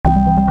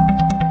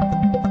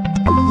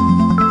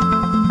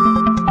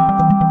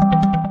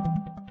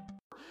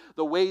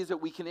ways that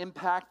we can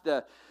impact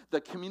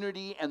the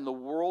community and the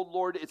world,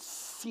 Lord. It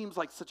seems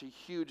like such a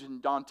huge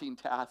and daunting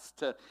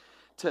task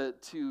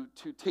to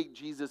take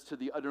Jesus to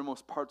the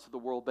uttermost parts of the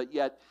world, but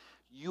yet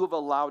you have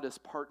allowed us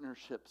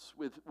partnerships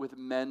with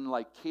men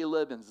like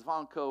Caleb and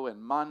Zvanko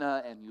and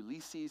Mana and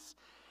Ulysses,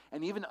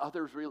 and even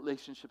other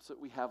relationships that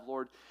we have,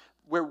 Lord,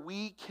 where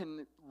we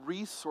can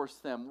resource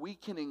them, we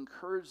can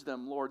encourage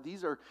them, Lord.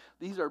 These are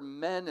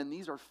men and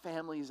these are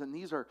families and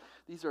these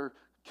are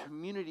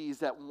communities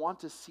that want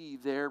to see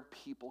their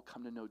people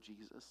come to know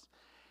Jesus.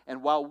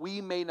 And while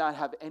we may not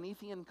have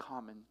anything in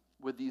common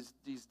with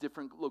these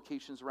different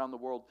locations around the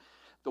world,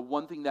 the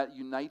one thing that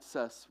unites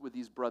us with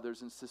these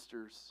brothers and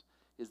sisters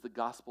is the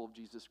gospel of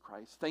Jesus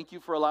Christ. Thank you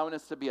for allowing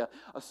us to be a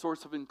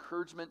source of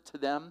encouragement to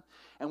them.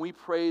 And we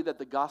pray that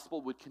the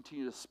gospel would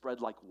continue to spread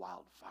like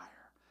wildfire.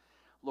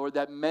 Lord,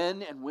 that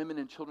men and women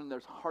and children,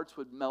 their hearts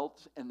would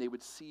melt and they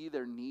would see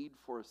their need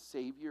for a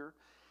Savior,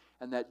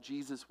 and that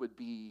Jesus would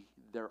be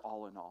their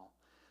all in all.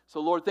 So,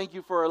 Lord, thank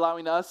you for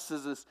allowing us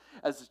as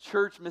a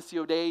church,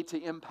 Missio Dei,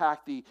 to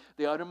impact the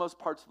uttermost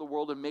parts of the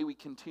world, and may we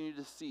continue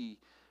to see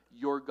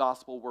your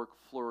gospel work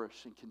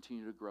flourish and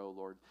continue to grow,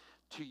 Lord.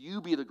 To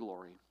you be the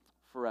glory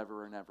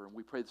forever and ever. And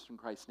we pray this in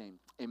Christ's name.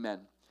 Amen.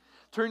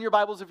 Turn your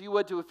Bibles, if you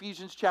would, to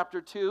Ephesians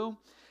chapter 2.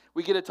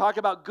 We get to talk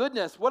about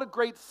goodness. What a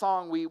great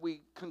song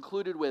we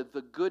concluded with,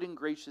 The Good and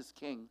Gracious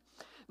King.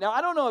 Now,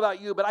 I don't know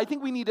about you, but I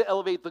think we need to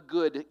elevate the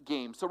good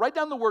game. So write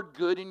down the word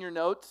good in your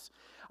notes.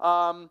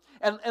 And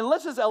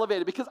let's just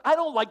elevate it, because I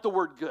don't like the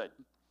word good.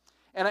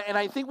 And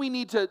I think we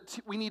need to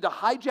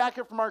hijack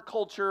it from our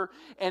culture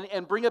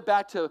and bring it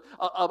back to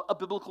a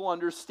biblical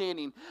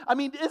understanding. I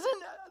mean,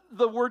 isn't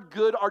the word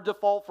good our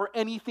default for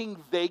anything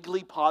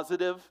vaguely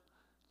positive?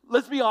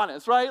 Let's be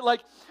honest, right?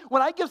 Like,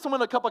 when I give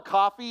someone a cup of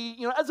coffee,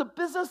 as a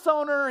business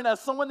owner and as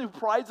someone who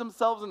prides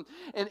themselves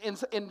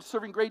in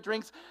serving great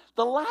drinks,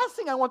 the last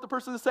thing I want the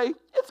person to say,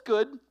 it's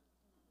good,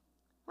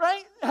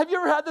 right? Have you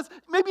ever had this?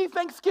 Maybe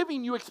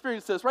Thanksgiving you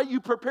experienced this, right? You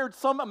prepared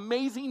some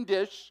amazing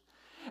dish,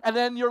 and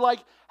then you're like,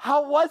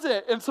 how was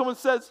it? And someone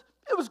says,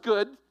 it was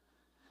good.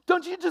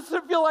 Don't you just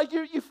feel like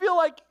you feel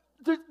like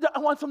I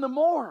want something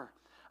more?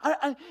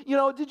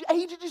 Did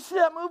you see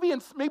that movie?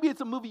 And maybe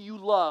it's a movie you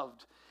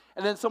loved.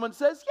 And then someone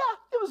says,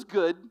 yeah, it was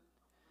good.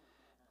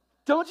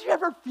 Don't you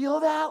ever feel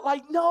that?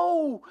 Like,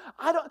 no,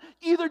 I don't.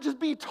 Either just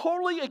be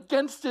totally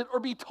against it or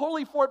be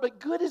totally for it.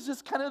 But good is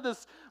just kind of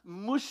this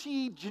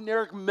mushy,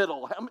 generic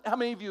middle. How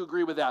many of you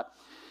agree with that?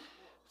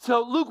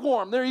 So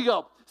lukewarm, there you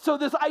go. So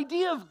this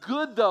idea of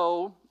good,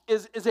 though,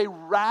 is a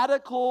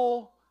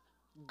radical,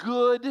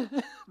 good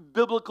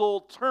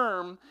biblical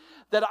term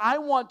that I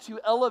want to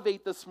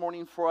elevate this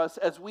morning for us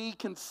as we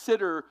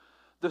consider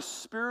the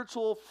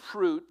spiritual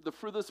fruit, the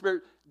fruit of the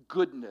Spirit,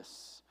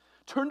 goodness.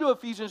 Turn to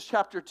Ephesians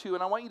chapter 2,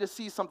 and I want you to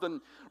see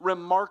something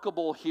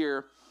remarkable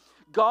here.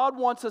 God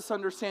wants us to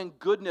understand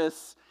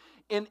goodness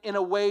in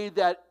a way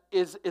that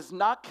is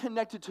not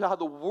connected to how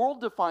the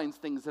world defines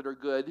things that are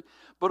good,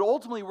 but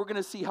ultimately we're going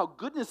to see how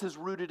goodness is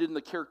rooted in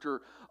the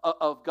character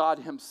of God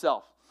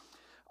himself.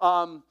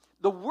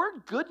 The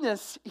word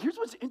goodness, here's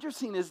what's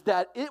interesting, is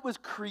that it was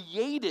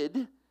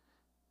created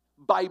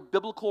by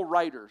biblical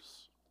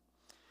writers.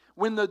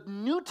 When the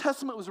New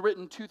Testament was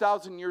written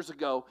 2,000 years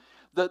ago,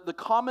 the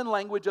common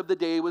language of the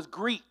day was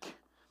Greek.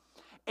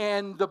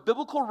 And the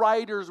biblical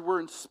writers were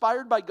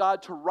inspired by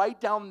God to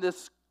write down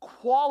this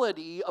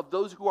quality of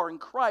those who are in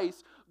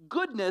Christ,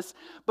 goodness,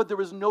 but there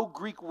was no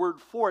Greek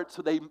word for it,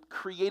 so they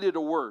created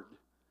a word.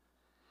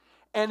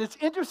 And it's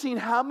interesting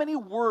how many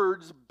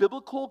words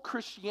biblical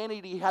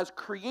Christianity has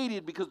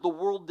created because the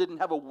world didn't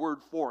have a word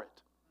for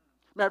it.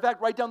 Matter of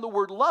fact, write down the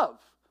word love,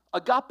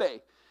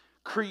 agape,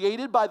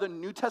 created by the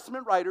New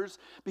Testament writers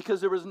because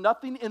there was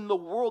nothing in the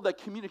world that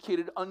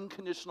communicated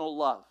unconditional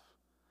love.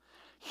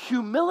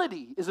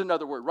 Humility is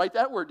another word. Write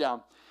that word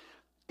down.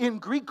 In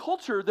Greek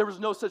culture, there was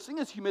no such thing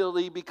as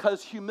humility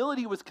because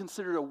humility was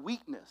considered a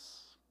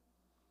weakness.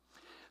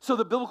 So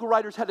the biblical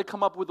writers had to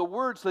come up with a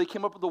word, so they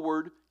came up with the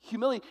word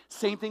humility.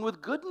 Same thing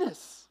with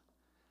goodness.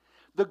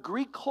 The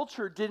Greek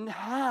culture didn't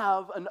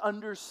have an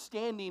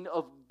understanding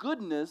of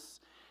goodness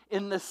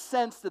in the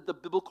sense that the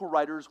biblical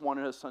writers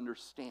wanted us to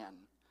understand.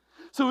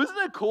 So isn't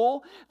it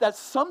cool that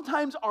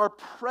sometimes our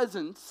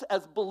presence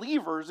as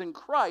believers in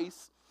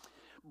Christ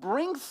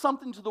brings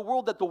something to the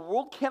world that the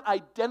world can't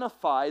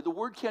identify, the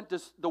world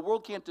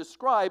can't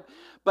describe,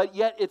 but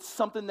yet it's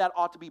something that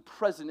ought to be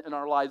present in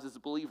our lives as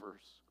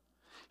believers.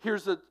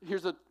 Here's a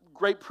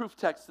great proof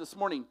text this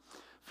morning.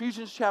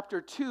 Ephesians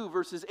chapter 2,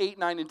 verses 8,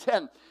 9, and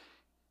 10.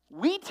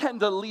 We tend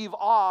to leave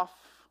off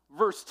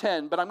verse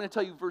 10, but I'm going to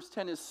tell you verse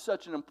 10 is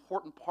such an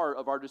important part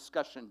of our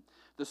discussion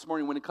this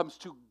morning when it comes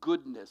to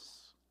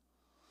goodness.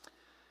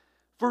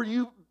 For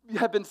you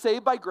have been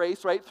saved by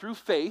grace, right, through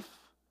faith,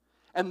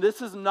 and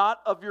this is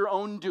not of your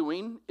own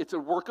doing. It's a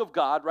work of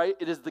God, right?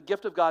 It is the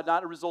gift of God,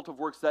 not a result of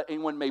works that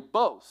anyone may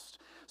boast.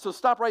 So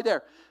stop right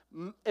there.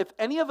 If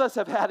any of us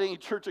have had any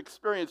church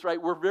experience, right,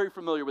 we're very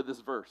familiar with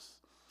this verse.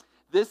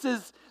 This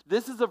is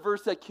a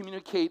verse that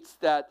communicates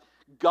that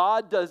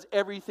God does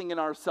everything in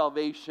our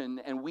salvation,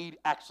 and we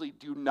actually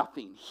do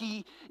nothing.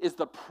 He is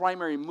the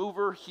primary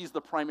mover. He's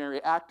the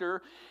primary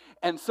actor.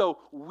 And so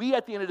we,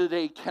 at the end of the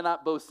day,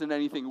 cannot boast in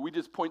anything. We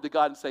just point to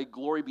God and say,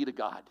 glory be to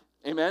God.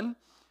 Amen?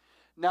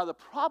 Now, the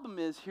problem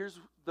is, here's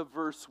the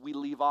verse we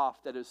leave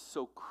off that is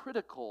so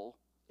critical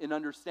in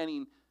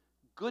understanding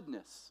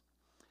goodness.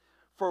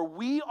 For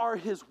we are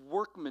his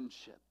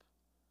workmanship.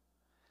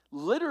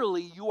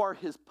 Literally, you are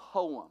his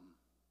poem.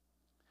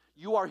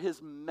 You are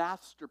his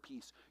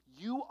masterpiece.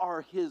 You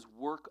are his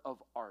work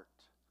of art.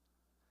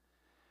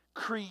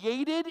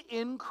 Created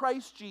in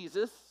Christ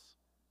Jesus,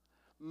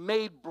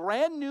 made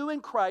brand new in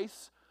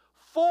Christ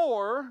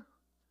for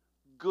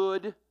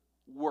good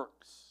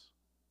works.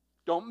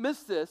 Don't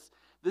miss this.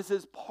 This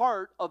is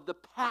part of the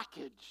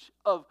package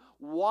of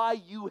why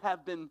you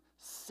have been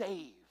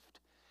saved,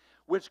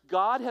 which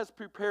God has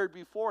prepared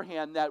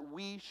beforehand that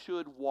we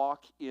should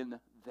walk in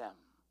them.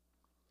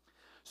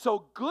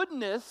 So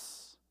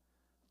goodness,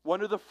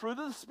 one of the fruit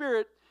of the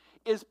Spirit,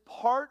 is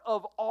part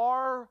of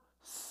our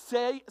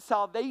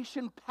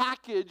salvation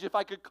package, if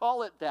I could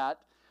call it that,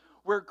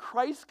 where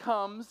Christ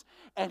comes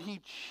and he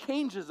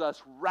changes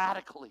us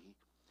radically.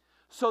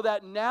 So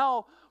that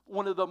now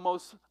one of the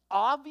most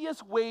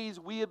obvious ways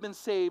we have been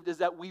saved is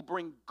that we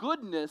bring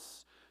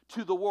goodness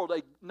to the world.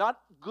 Like, not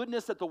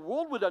goodness that the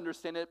world would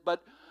understand it,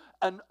 but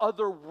an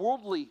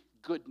otherworldly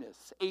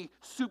goodness, a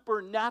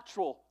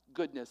supernatural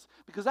goodness.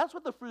 Because that's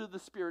what the fruit of the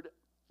Spirit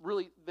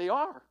really, they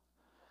are.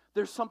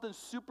 There's something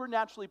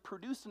supernaturally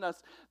produced in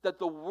us that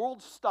the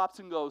world stops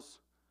and goes,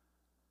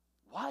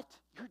 what?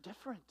 You're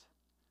different.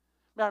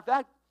 Matter of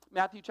fact,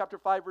 Matthew chapter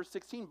 5, verse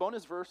 16,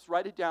 bonus verse,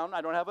 write it down.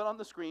 I don't have it on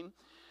the screen.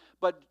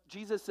 But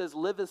Jesus says,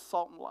 live as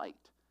salt and light,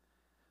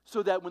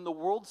 so that when the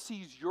world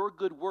sees your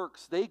good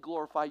works, they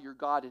glorify your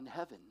God in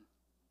heaven.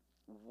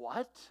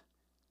 What?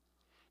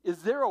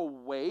 Is there a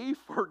way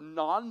for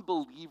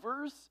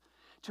non-believers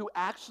to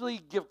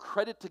actually give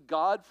credit to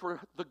God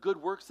for the good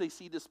works they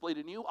see displayed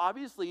in you?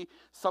 Obviously,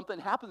 something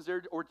happens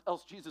there, or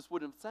else Jesus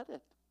wouldn't have said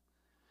it.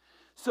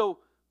 So,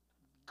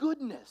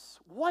 goodness.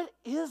 What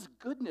is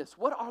goodness?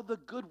 What are the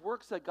good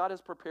works that God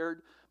has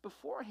prepared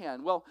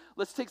beforehand? Well,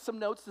 let's take some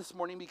notes this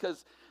morning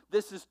because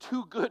this is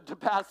too good to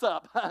pass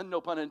up. No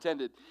pun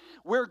intended.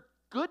 Where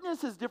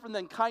goodness is different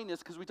than kindness,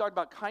 because we talked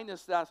about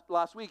kindness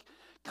last week,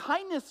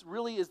 kindness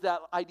really is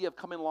that idea of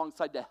coming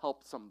alongside to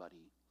help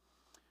somebody.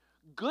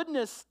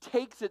 Goodness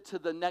takes it to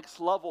the next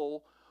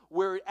level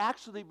where it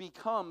actually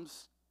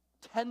becomes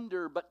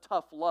tender but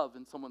tough love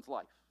in someone's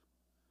life.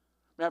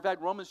 Matter of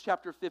fact, Romans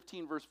chapter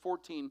 15, verse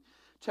 14,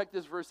 check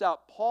this verse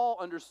out. Paul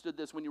understood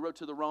this when he wrote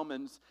to the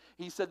Romans.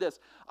 He said this,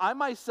 I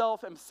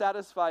myself am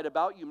satisfied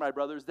about you, my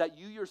brothers, that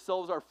you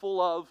yourselves are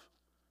full of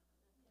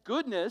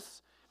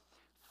goodness,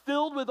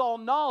 filled with all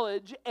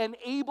knowledge, and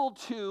able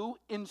to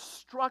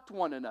instruct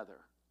one another.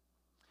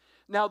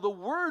 Now, the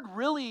word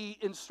really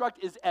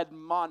instruct is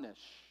admonish.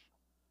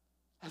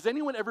 Has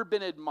anyone ever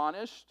been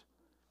admonished?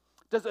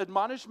 Does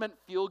admonishment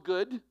feel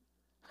good?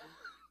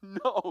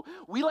 No.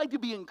 We like to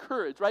be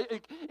encouraged, right?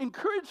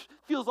 Encouraged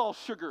feels all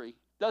sugary,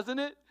 doesn't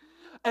it?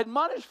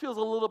 Admonish feels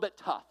a little bit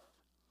tough.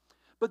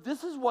 But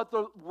this is what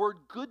the word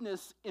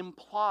goodness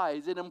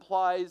implies. It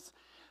implies,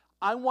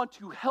 I want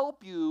to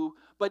help you,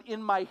 but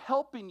in my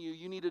helping you,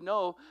 you need to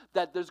know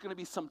that there's going to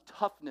be some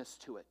toughness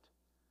to it.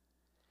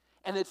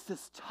 And it's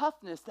this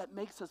toughness that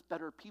makes us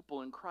better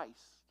people in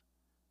Christ,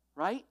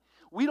 right?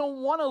 We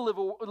don't want to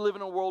live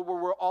in a world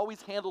where we're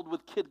always handled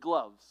with kid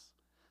gloves.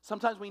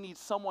 Sometimes we need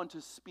someone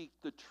to speak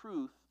the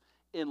truth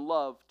in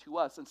love to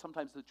us, and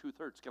sometimes the truth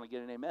hurts. Can I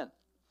get an amen?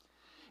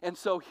 And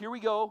so here we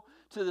go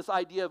to this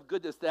idea of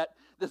goodness, that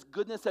this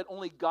goodness that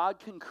only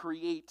God can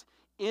create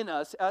in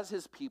us as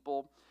his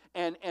people,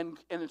 and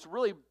it's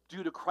really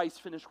due to Christ's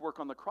finished work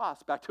on the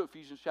cross. Back to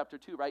Ephesians chapter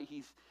 2, right?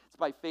 It's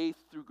by faith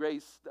through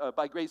grace,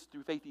 by grace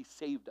through faith, he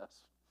saved us.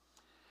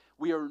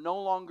 We are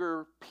no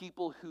longer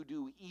people who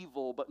do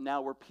evil, but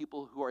now we're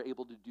people who are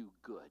able to do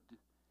good.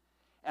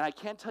 And I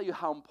can't tell you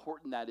how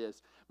important that is.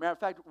 Matter of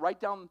fact,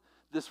 write down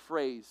this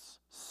phrase,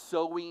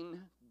 sowing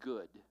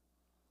good.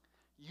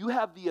 You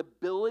have the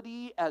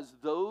ability as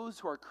those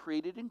who are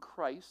created in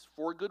Christ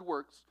for good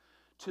works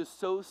to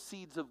sow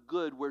seeds of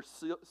good where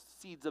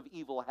seeds of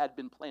evil had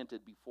been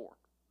planted before.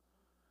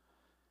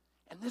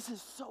 And this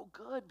is so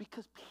good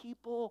because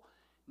people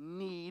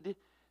need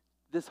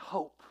this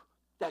hope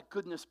that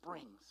goodness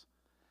brings,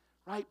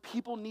 right?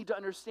 People need to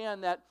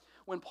understand that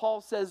when Paul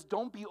says,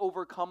 don't be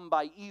overcome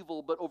by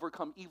evil, but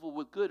overcome evil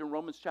with good in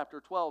Romans chapter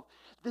 12,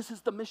 this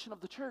is the mission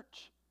of the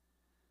church.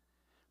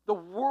 The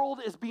world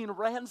is being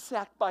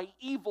ransacked by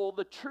evil.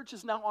 The church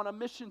is now on a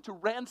mission to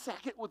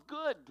ransack it with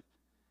good.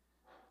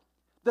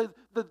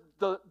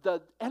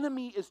 The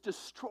enemy is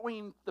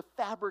destroying the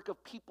fabric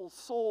of people's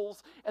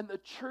souls, and the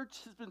church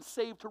has been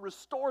saved to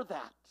restore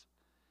that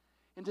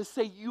and to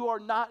say you are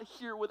not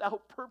here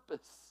without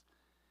purpose.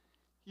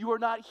 You are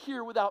not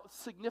here without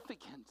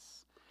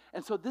significance.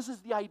 And so this is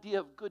the idea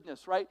of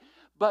goodness, right?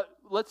 But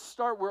let's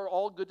start where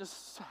all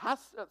goodness has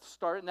to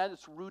start, and that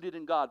is rooted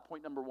in God.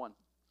 Point number one.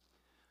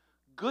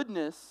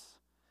 Goodness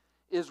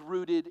is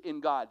rooted in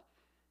God.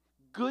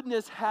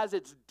 Goodness has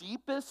its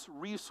deepest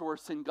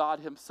resource in God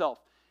himself.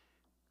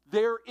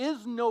 There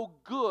is no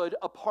good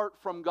apart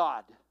from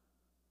God,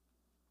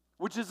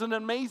 which is an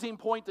amazing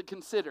point to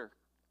consider.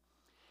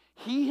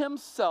 He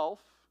himself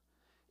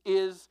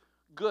is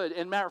good.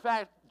 And matter of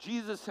fact,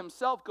 Jesus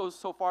himself goes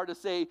so far to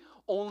say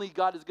only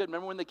God is good.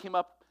 Remember when they came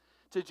up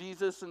to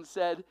Jesus and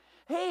said,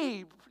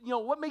 hey,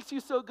 what makes you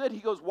so good? He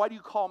goes, why do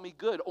you call me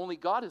good? Only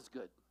God is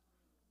good.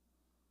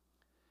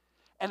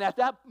 And at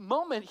that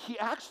moment, he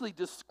actually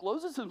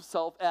discloses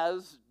himself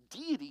as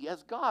deity,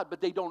 as God,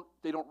 but they don't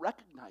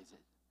recognize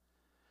it.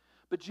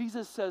 But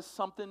Jesus says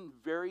something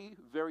very,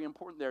 very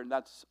important there, and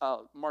that's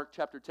Mark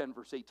chapter 10,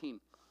 verse 18.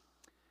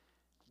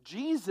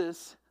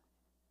 Jesus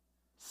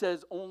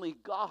says only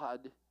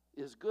God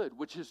is good,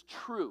 which is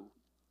true.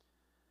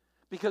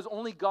 Because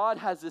only God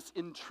has this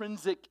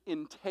intrinsic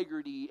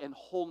integrity and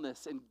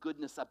wholeness and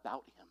goodness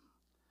about him.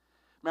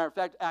 Matter of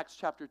fact, Acts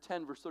chapter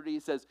 10, verse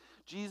 38 says,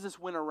 Jesus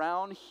went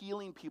around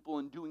healing people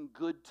and doing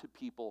good to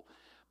people.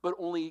 But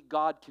only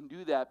God can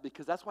do that,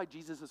 because that's why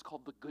Jesus is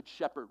called the Good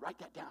Shepherd. Write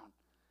that down.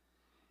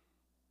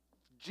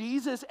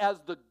 Jesus, as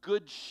the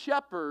Good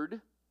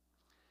Shepherd,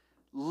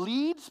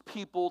 leads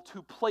people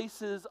to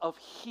places of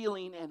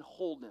healing and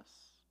wholeness.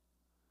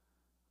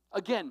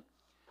 Again,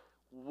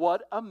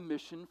 what a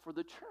mission for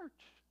the church.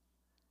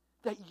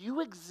 That you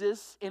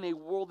exist in a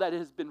world that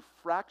has been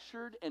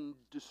fractured and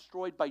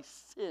destroyed by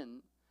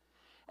sin.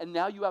 And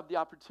now you have the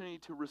opportunity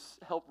to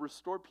help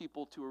restore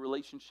people to a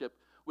relationship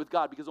with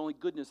God, because only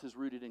goodness is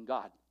rooted in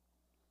God.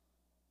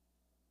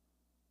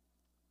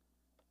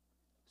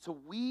 So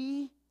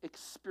we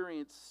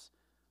experience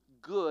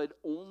good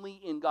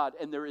only in God,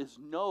 and there is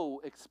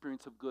no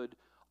experience of good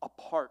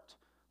apart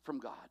from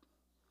God.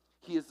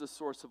 He is the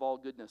source of all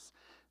goodness.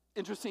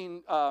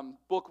 Interesting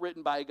book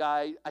written by a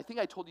guy, I think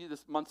I told you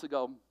this months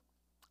ago,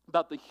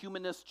 about the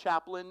humanist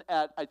chaplain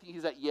I think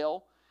he's at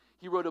Yale.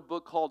 He wrote a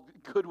book called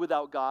Good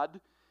Without God,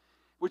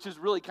 which is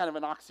really kind of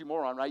an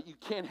oxymoron, right? You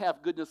can't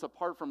have goodness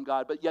apart from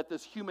God, but yet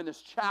this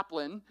humanist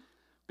chaplain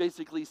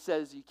basically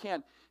says you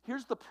can.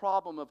 Here's the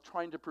problem of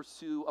trying to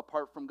pursue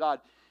apart from God,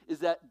 is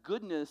that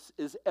goodness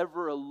is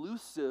ever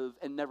elusive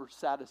and never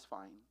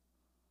satisfying.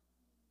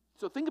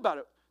 So think about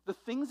it. The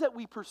things that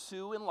we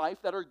pursue in life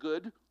that are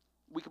good,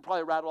 we could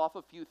probably rattle off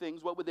a few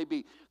things. What would they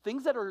be?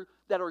 Things that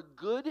are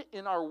good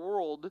in our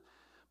world,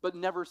 but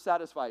never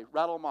satisfy.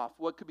 Rattle them off.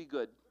 What could be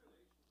good?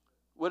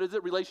 What is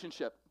it?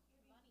 Relationship.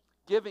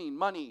 Giving,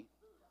 money,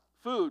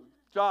 food,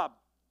 job.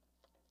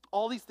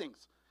 All these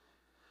things.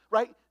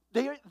 Right?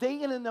 They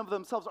in and of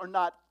themselves are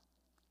not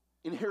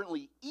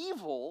inherently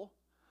evil,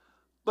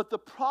 but the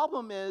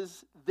problem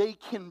is they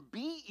can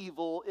be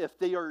evil if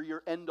they are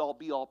your end-all,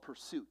 be-all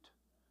pursuit.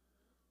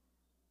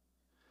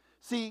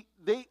 See,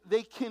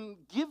 they can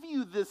give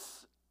you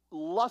this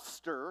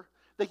luster,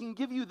 they can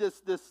give you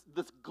this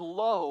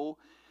glow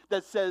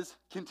that says,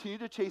 continue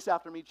to chase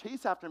after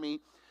me,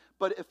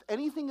 but if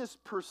anything is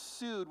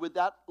pursued with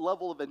that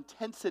level of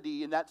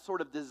intensity and that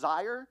sort of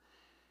desire,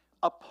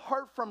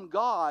 apart from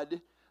God,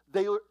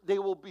 they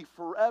will be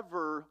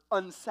forever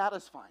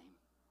unsatisfying.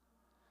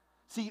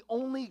 See,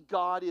 only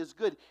God is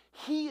good.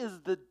 He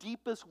is the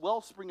deepest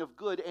wellspring of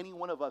good any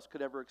one of us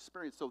could ever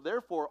experience. So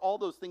therefore, all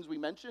those things we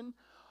mentioned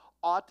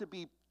ought to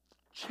be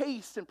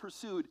chased and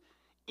pursued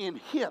in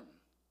Him.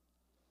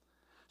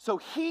 So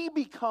He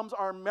becomes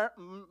our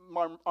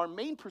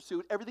main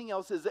pursuit. Everything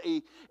else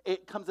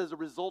it comes as a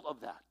result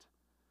of that.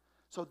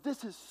 So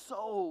this is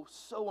so,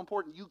 so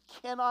important. You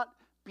cannot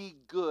be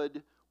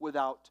good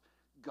without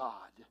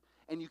God.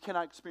 And you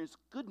cannot experience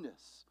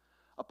goodness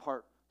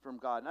apart from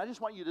God. And I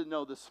just want you to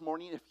know this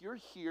morning, if you're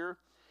here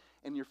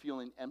and you're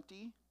feeling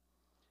empty,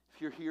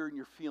 if you're here and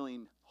you're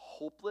feeling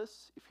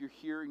hopeless, if you're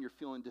here and you're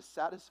feeling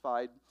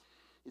dissatisfied,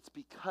 it's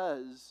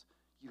because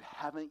you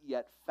haven't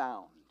yet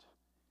found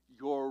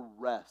your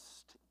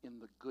rest in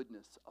the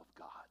goodness of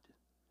God.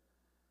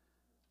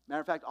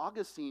 Matter of fact,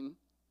 Augustine,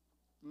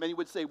 many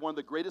would say one of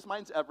the greatest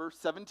minds ever,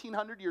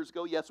 1,700 years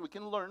ago. Yes, we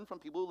can learn from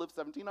people who lived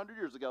 1,700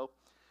 years ago.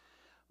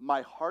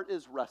 My heart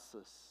is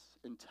restless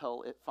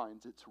until it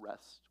finds its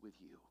rest with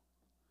you.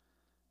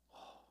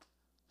 Oh,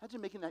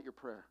 imagine making that your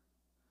prayer.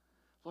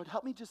 Lord,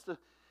 help me just to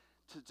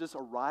just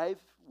arrive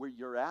where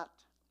you're at.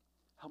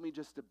 Help me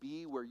just to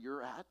be where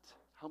you're at.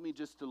 Help me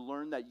just to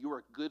learn that you are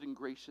a good and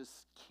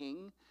gracious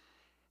King,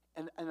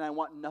 and I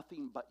want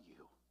nothing but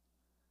you.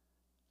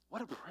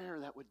 What a prayer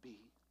that would be.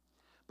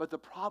 But the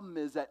problem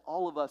is that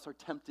all of us are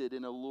tempted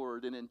and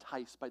allured and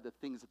enticed by the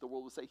things that the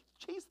world will say,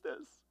 chase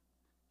this.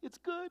 It's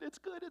good, it's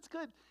good, it's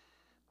good.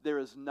 There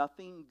is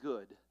nothing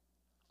good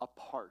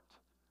apart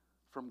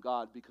from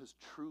God, because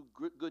true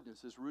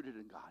goodness is rooted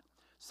in God.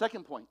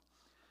 Second point,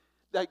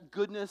 that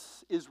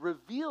goodness is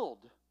revealed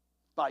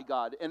by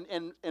God.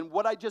 And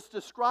what I just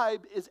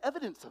described is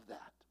evidence of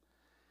that.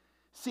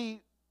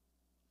 See,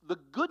 the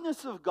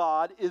goodness of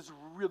God is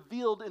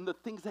revealed in the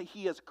things that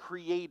He has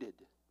created.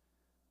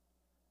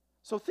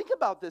 So think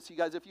about this, you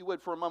guys, if you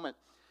would, for a moment.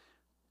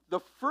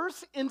 The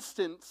first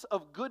instance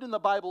of good in the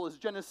Bible is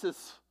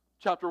Genesis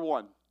chapter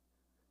 1.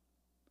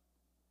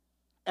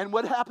 And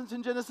what happens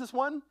in Genesis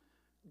 1?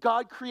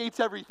 God creates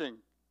everything.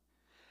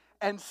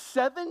 And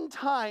 7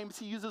 times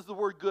he uses the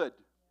word good.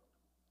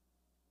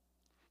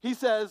 He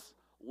says,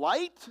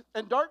 light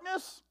and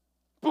darkness,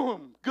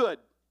 boom, good.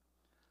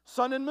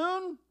 Sun and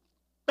moon,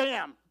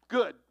 bam,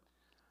 good.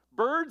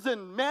 Birds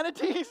and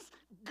manatees,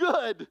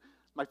 good.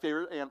 My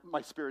favorite,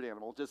 my spirit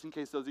animal, just in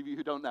case those of you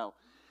who don't know.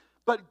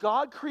 But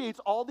God creates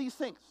all these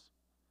things.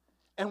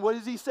 And what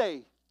does he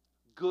say?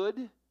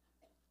 Good,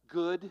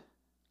 good,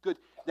 good.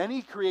 Then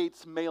he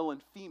creates male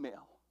and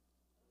female.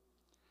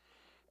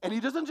 And he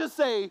doesn't just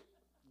say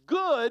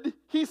good,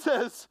 he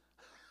says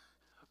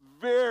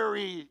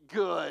very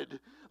good.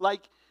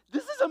 Like,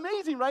 this is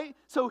amazing, right?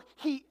 So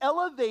he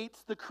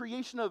elevates the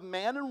creation of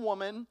man and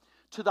woman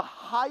to the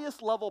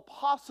highest level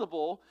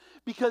possible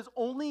because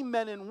only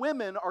men and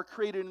women are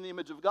created in the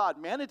image of God.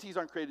 Manatees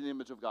aren't created in the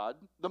image of God.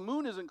 The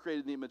moon isn't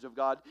created in the image of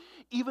God,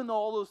 even though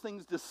all those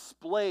things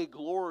display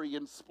glory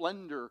and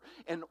splendor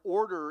and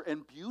order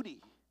and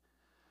beauty.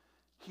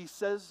 He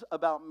says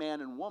about man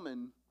and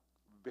woman,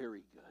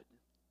 very good.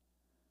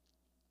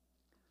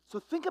 So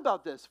think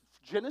about this.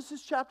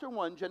 Genesis chapter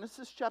 1,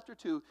 Genesis chapter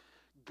 2,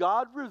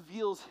 God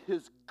reveals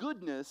his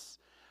goodness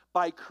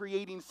by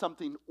creating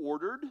something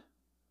ordered,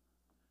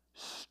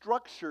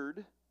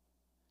 structured,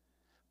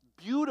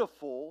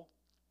 beautiful,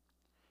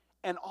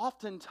 and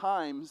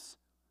oftentimes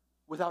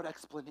without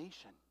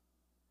explanation.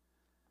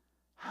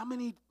 How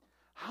many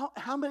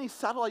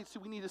satellites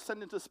do we need to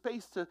send into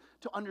space to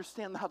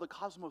understand how the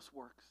cosmos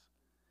works?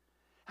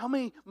 How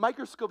many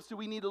microscopes do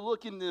we need to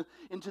look into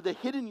the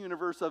hidden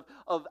universe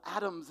of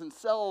atoms and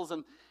cells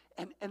and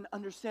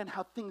understand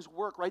how things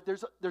work, right?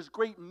 There's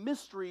great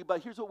mystery,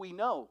 but here's what we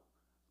know.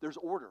 There's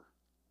order.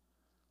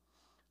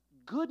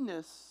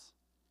 Goodness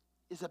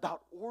is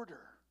about order.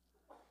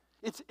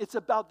 It's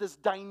about this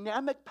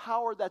dynamic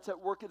power that's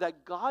at work,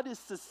 that God is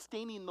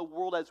sustaining the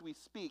world as we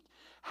speak.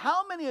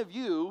 How many of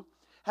you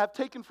have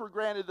taken for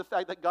granted the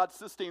fact that God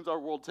sustains our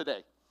world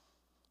today?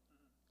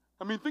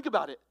 I mean, think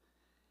about it.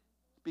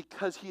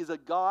 Because he is a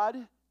God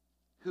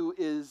who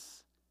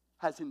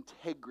has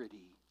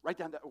integrity. Write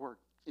down that word,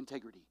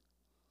 integrity.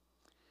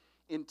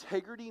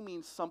 Integrity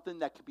means something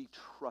that can be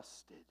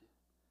trusted.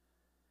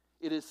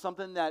 It is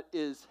something that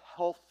is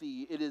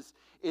healthy. It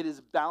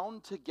is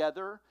bound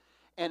together,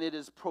 and it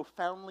is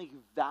profoundly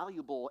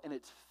valuable, and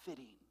it's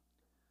fitting.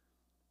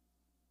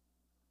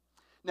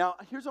 Now,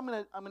 here's what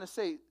I'm going to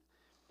say.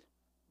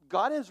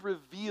 God has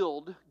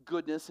revealed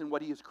goodness in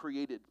what he has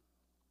created.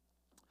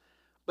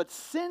 But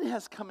sin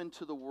has come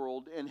into the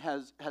world and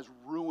has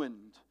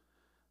ruined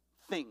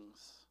things.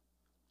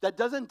 That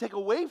doesn't take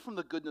away from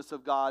the goodness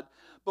of God,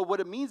 but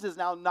what it means is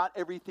now not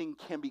everything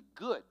can be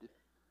good.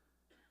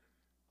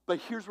 But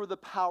here's where the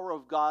power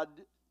of God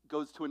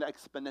goes to an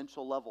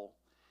exponential level.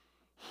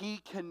 He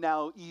can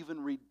now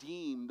even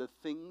redeem the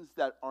things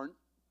that aren't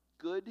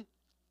good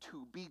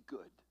to be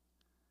good.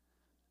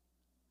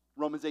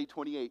 Romans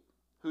 8:28.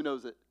 Who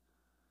knows it?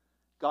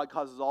 God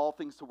causes all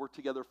things to work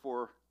together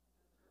for...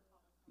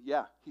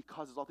 Yeah, he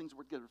causes all things to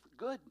work together for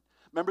good.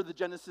 Remember the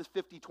Genesis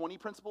 50-20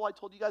 principle I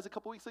told you guys a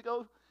couple weeks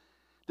ago?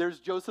 There's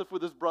Joseph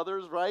with his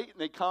brothers, right? And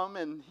they come,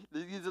 and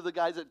these are the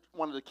guys that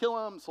wanted to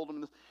kill him, sold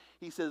him.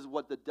 He says,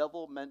 what the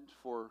devil meant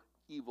for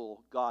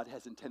evil, God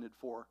has intended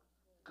for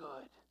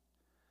good.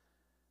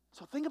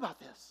 So think about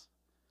this.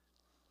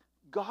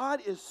 God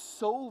is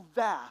so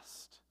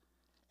vast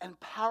and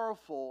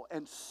powerful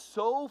and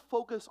so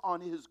focused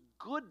on his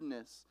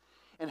goodness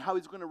and how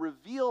he's going to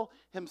reveal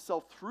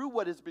himself through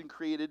what has been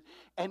created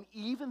and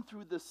even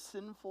through the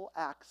sinful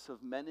acts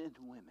of men and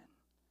women.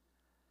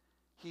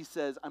 He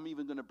says, I'm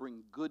even going to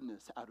bring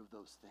goodness out of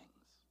those things.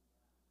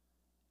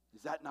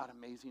 Is that not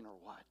amazing or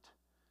what?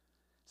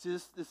 See,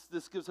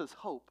 this gives us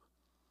hope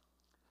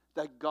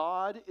that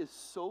God is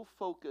so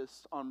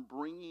focused on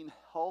bringing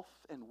health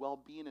and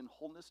well-being and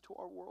wholeness to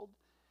our world.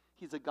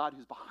 He's a God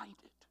who's behind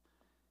it.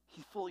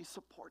 He fully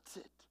supports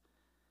it.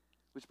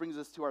 Which brings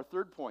us to our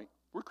third point.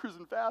 We're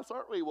cruising fast,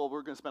 aren't we? Well,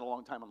 we're going to spend a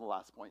long time on the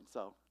last point.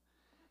 So,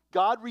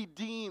 God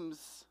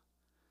redeems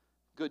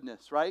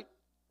goodness, right?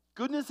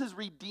 Goodness is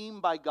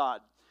redeemed by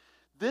God.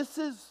 This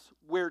is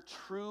where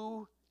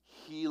true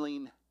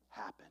healing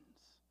happens.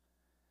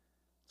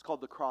 It's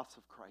called the cross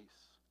of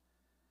Christ.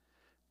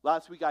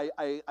 Last week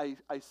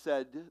I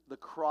said the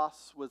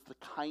cross was the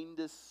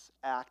kindest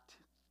act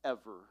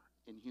ever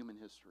in human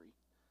history.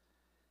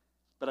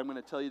 But I'm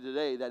going to tell you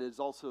today that is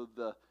also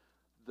the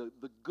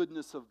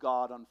goodness of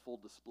God on full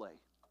display.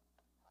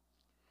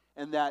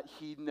 And that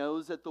he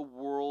knows that the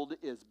world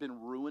has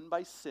been ruined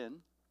by sin.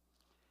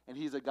 And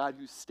he's a God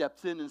who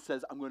steps in and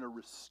says, I'm going to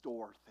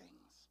restore things.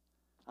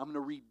 I'm going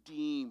to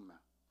redeem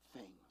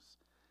things.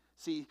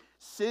 See,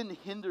 sin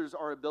hinders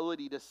our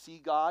ability to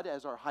see God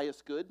as our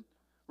highest good,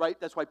 right?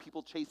 That's why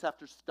people chase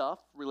after stuff,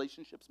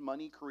 relationships,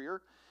 money,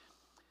 career.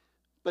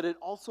 But it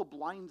also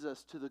blinds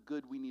us to the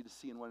good we need to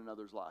see in one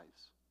another's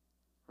lives.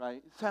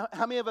 right? So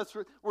how many of us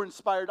were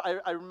inspired?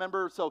 I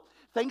remember, so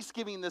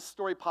Thanksgiving, this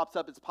story pops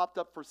up. It's popped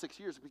up for 6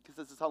 years because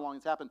this is how long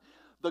it's happened.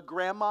 The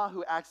grandma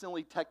who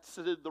accidentally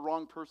texted the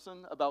wrong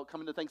person about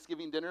coming to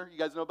Thanksgiving dinner. You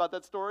guys know about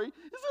that story?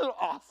 Isn't it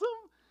awesome?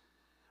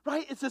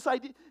 Right? It's this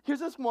idea. Here's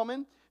this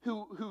woman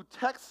who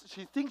texts,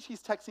 she thinks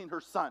she's texting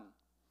her son.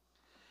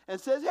 And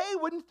says, hey,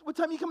 what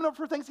time are you coming up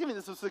for Thanksgiving?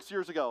 This was 6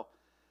 years ago.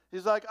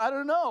 He's like, I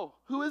don't know.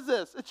 Who is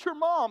this? It's your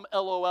mom,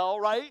 LOL,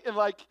 right? And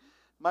like,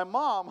 my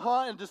mom,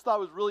 huh? And just thought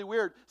it was really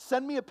weird.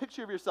 Send me a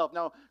picture of yourself.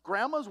 Now,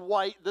 grandma's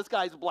white, this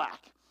guy's black,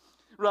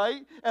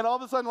 right? And all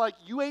of a sudden, like,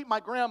 you ain't my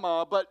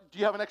grandma, but do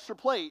you have an extra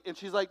plate? And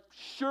she's like,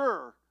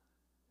 sure.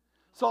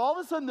 So all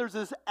of a sudden, there's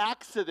this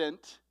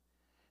accident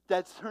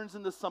that turns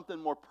into something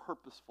more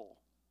purposeful.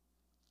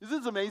 Isn't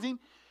this amazing?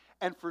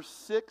 And for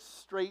 6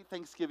 straight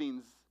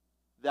Thanksgivings,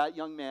 that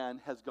young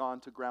man has gone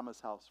to grandma's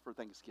house for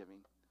Thanksgiving,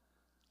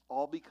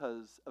 all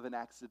because of an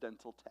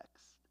accidental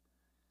text.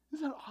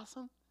 Isn't that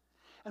awesome?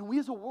 And we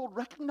as a world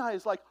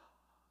recognize, like,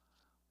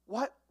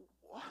 why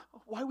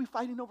are we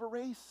fighting over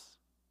race?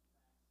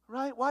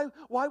 Right? Why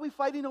are we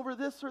fighting over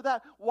this or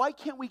that? Why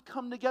can't we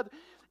come together?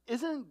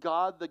 Isn't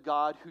God the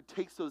God who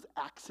takes those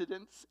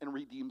accidents and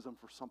redeems them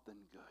for something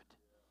good?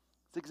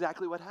 It's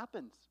exactly what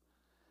happens.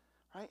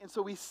 Right? And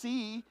so we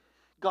see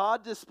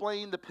God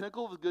displaying the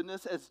pinnacle of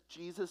goodness as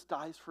Jesus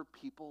dies for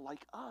people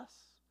like us.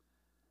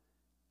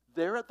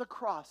 There at the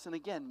cross, and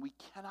again, we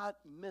cannot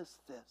miss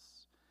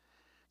this.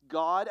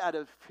 God, out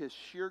of his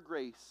sheer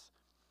grace,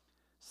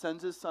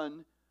 sends his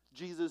son,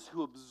 Jesus,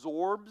 who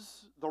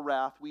absorbs the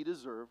wrath we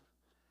deserve,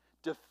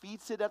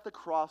 defeats it at the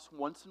cross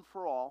once and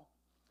for all,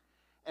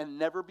 and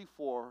never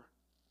before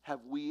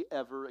have we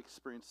ever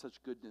experienced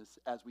such goodness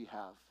as we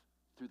have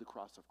through the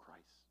cross of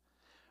Christ.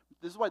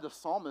 This is why the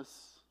psalmist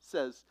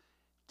says,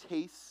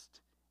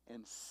 taste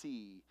and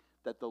see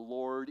that the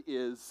Lord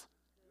is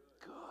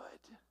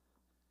good.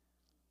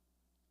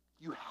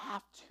 You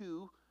have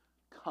to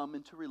come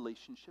into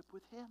relationship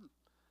with him.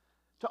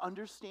 To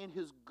understand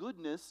his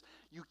goodness,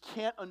 you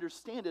can't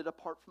understand it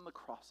apart from the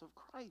cross of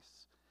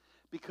Christ.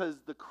 Because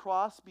the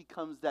cross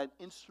becomes that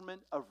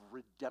instrument of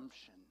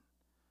redemption,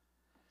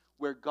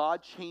 where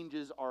God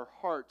changes our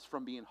hearts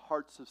from being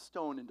hearts of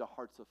stone into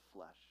hearts of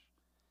flesh.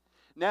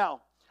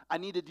 Now, I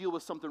need to deal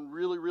with something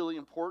really, really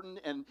important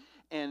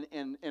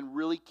and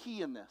really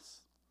key in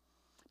this.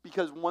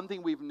 Because one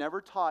thing we've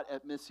never taught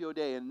at Missio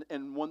Dei,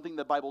 and one thing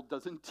the Bible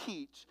doesn't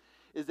teach,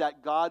 is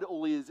that God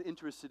only is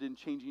interested in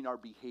changing our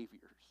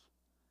behaviors.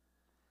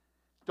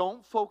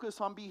 Don't focus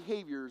on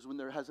behaviors when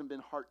there hasn't been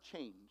heart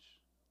change.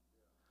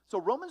 So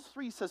Romans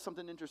 3 says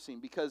something interesting,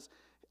 because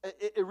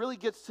it really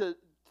gets to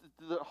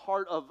the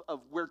heart of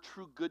where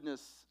true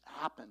goodness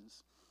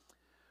happens.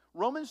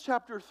 Romans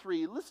chapter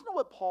 3, listen to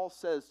what Paul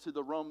says to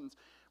the Romans.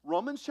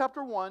 Romans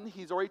chapter 1,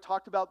 he's already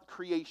talked about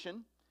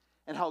creation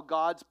and how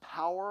God's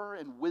power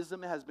and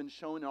wisdom has been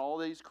shown in all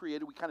that he's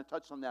created. We kind of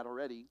touched on that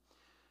already.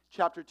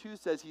 Chapter 2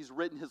 says he's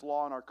written his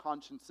law on our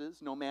consciences.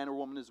 No man or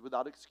woman is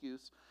without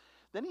excuse.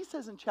 Then he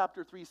says in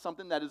chapter 3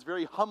 something that is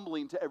very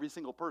humbling to every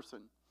single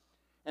person.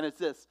 And it's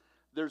this: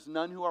 there's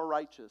none who are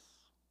righteous.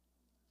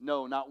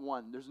 No, not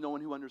one. There's no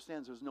one who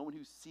understands. There's no one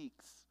who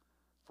seeks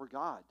for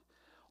God.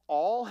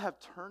 All have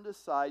turned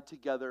aside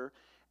together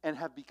and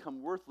have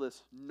become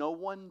worthless. No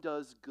one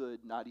does good,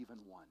 not even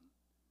one.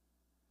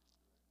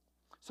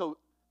 So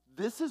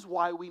this is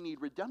why we need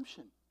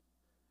redemption.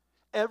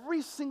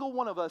 Every single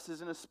one of us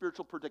is in a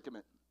spiritual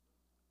predicament.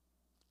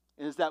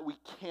 And is that we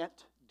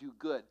can't do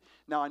good.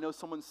 Now, I know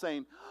someone's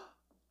saying,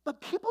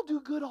 but people do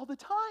good all the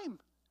time.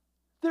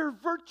 There are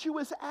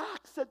virtuous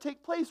acts that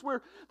take place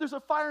where there's a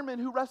fireman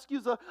who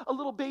rescues a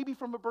little baby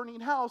from a burning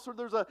house, or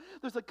there's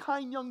a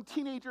kind young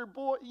teenager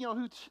boy,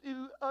 who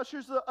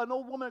ushers an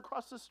old woman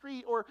across the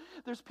street, or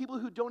there's people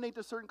who donate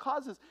to certain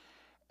causes.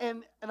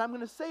 And I'm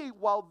going to say,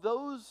 while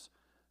those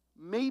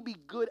may be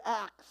good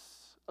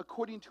acts,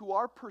 according to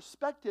our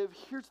perspective,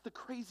 here's the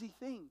crazy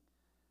thing,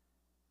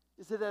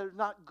 is that they're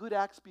not good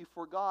acts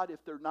before God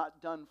if they're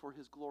not done for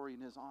his glory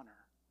and his honor.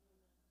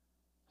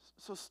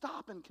 So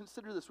stop and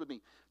consider this with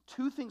me.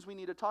 2 things we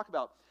need to talk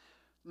about.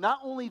 Not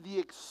only the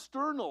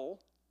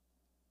external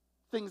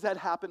things that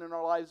happen in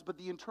our lives, but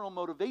the internal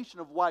motivation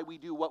of why we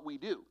do what we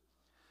do.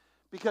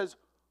 Because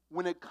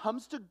when it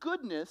comes to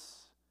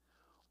goodness,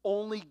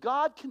 only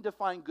God can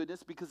define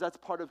goodness, because that's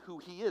part of who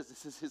he is.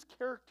 This is his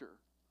character.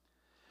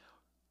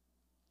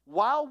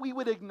 While we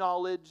would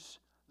acknowledge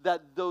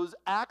that those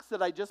acts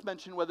that I just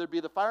mentioned, whether it be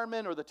the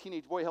fireman or the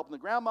teenage boy helping the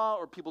grandma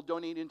or people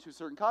donating to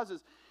certain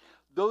causes,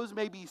 those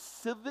may be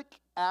civic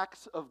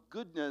acts of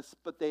goodness,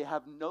 but they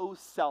have no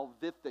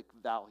salvific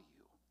value.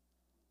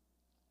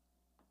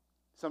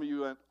 Some of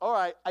you went, all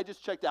right, I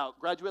just checked out.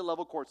 Graduate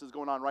level courses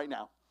going on right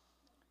now.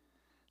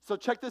 So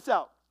check this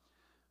out.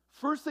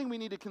 First thing we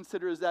need to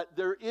consider is that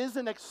there is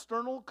an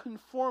external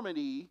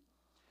conformity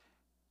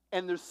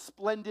and there's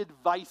splendid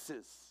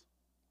vices.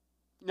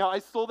 Now, I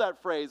stole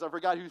that phrase. I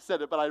forgot who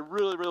said it, but I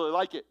really, really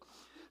like it.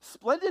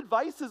 Splendid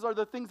vices are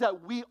the things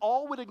that we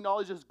all would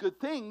acknowledge as good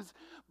things,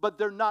 but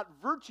they're not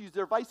virtues,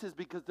 they're vices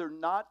because they're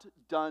not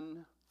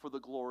done for the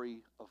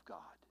glory of God.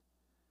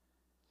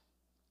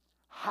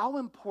 How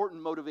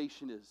important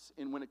motivation is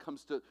when it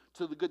comes to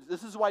the good.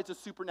 This is why it's a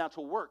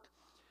supernatural work.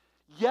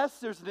 Yes,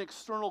 there's an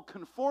external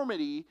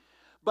conformity,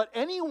 but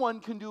anyone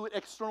can do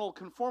external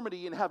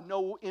conformity and have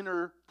no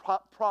inner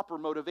proper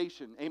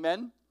motivation.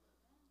 Amen?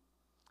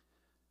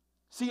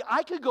 See,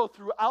 I could go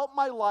throughout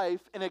my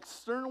life and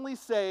externally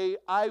say,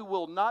 I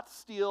will not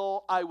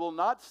steal, I will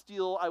not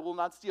steal, I will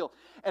not steal.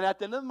 And at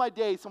the end of my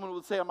day, someone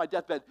would say on my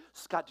deathbed,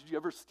 Scott, did you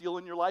ever steal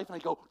in your life? And I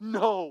go,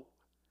 no.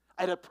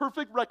 I had a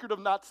perfect record of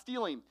not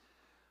stealing.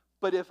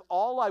 But if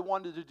all I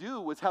wanted to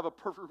do was have a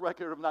perfect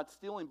record of not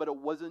stealing, but it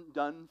wasn't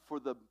done for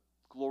the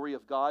glory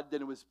of God,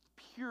 then it was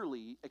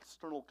purely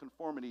external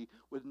conformity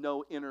with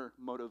no inner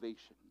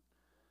motivation.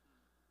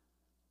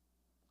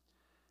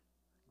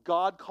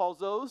 God calls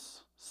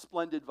those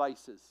splendid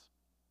vices.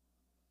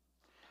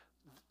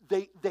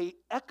 They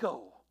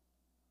echo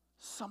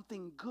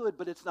something good,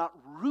 but it's not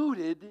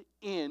rooted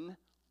in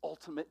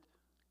ultimate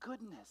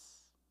goodness.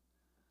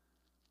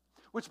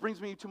 Which brings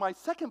me to my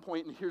second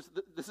point, and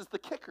this is the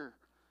kicker.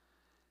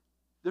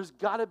 There's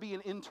got to be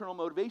an internal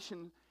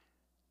motivation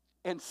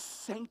and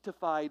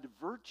sanctified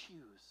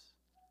virtues.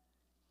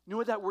 You know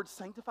what that word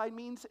sanctified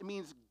means? It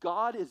means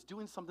God is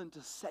doing something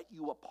to set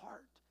you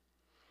apart.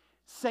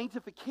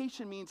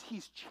 Sanctification means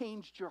He's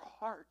changed your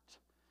heart.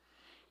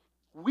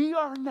 We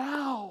are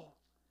now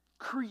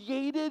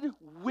created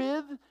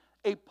with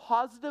a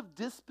positive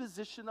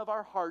disposition of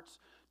our hearts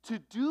to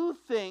do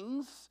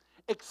things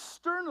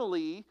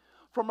externally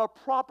from a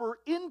proper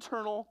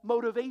internal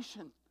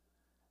motivation.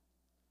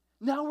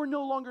 Now we're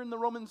no longer in the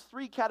Romans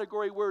 3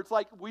 category where it's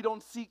like we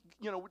don't seek,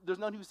 there's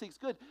none who seeks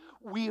good.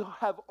 We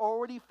have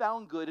already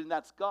found good, and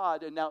that's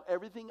God, and now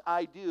everything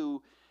I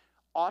do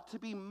ought to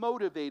be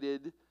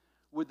motivated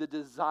with the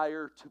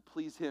desire to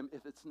please Him.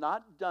 If it's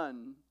not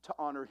done to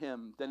honor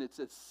Him, then it's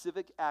a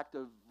civic act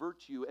of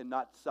virtue and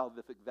not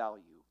salvific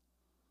value.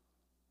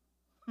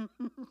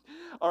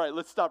 All right,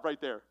 let's stop right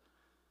there.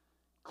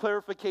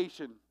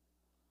 Clarification.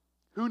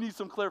 Who needs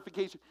some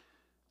clarification?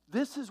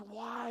 This is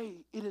why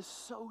it is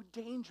so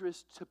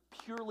dangerous to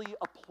purely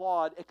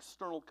applaud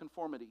external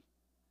conformity.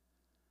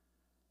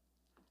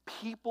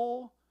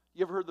 People,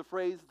 you ever heard the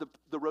phrase,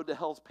 the road to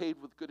hell is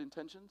paved with good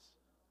intentions?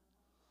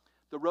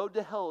 The road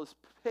to hell is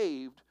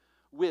paved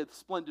with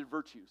splendid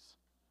virtues.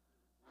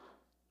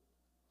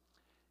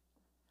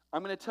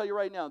 I'm going to tell you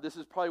right now, this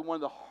is probably one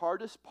of the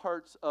hardest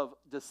parts of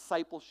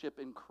discipleship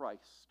in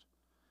Christ,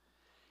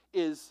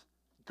 is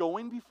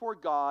going before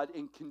God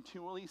and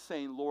continually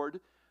saying,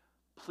 Lord,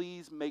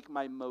 please make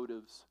my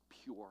motives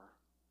pure.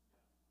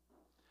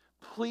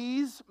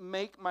 Please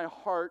make my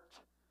heart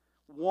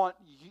want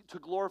you, to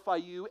glorify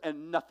you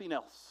and nothing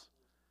else.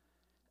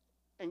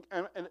 And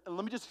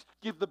let me just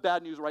give the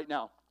bad news right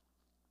now.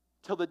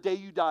 Till the day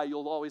you die,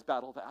 you'll always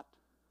battle that.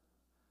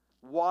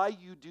 Why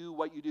you do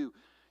what you do.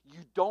 You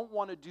don't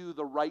want to do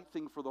the right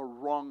thing for the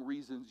wrong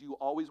reasons. You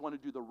always want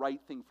to do the right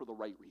thing for the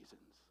right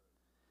reasons.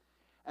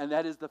 And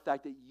that is the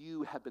fact that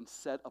you have been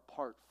set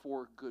apart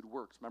for good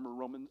works.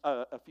 Remember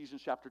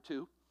Ephesians chapter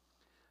 2?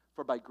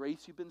 For by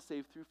grace you've been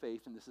saved through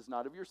faith, and this is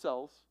not of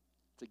yourselves.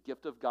 It's a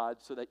gift of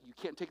God, so that you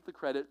can't take the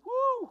credit.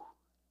 Woo!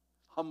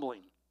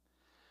 Humbling.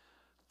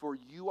 For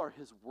you are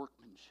His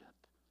workmanship,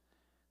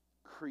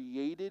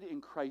 created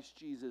in Christ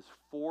Jesus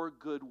for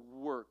good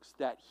works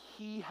that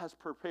He has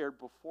prepared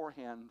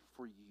beforehand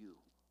for you.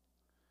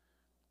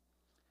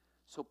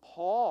 So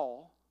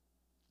Paul,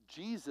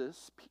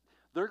 Jesus,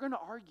 they're going to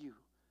argue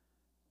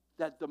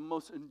that the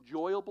most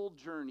enjoyable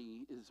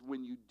journey is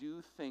when you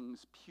do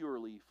things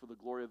purely for the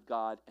glory of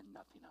God and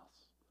nothing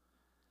else.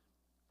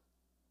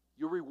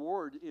 Your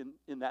reward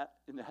in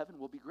the heaven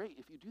will be great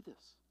if you do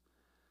this.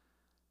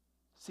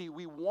 See,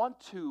 we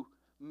want to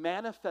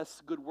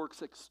manifest good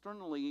works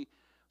externally,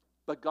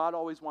 but God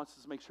always wants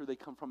us to make sure they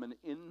come from an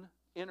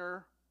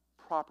inner,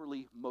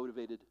 properly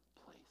motivated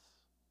place.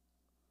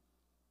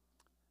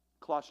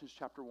 Colossians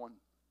chapter 1.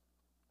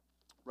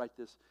 Write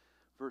this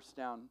verse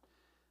down.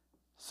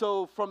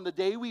 So from the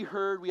day we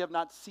heard, we have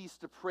not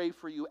ceased to pray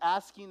for you,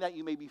 asking that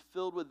you may be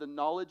filled with the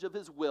knowledge of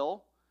His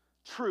will,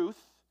 truth.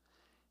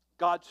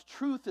 God's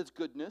truth is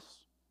goodness.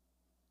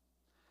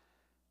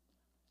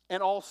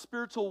 And all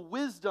spiritual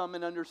wisdom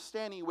and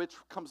understanding which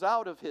comes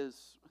out of His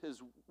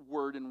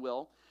word and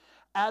will,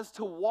 as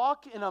to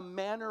walk in a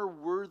manner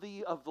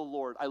worthy of the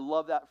Lord. I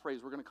love that phrase.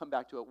 We're going to come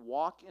back to it.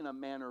 Walk in a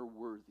manner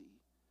worthy.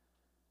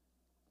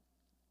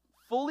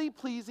 Fully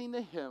pleasing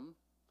to Him,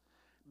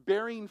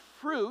 bearing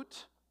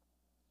fruit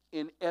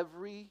in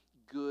every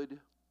good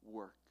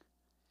work,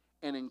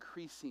 and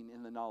increasing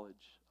in the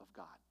knowledge of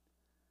God.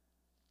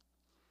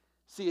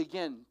 See,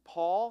 again,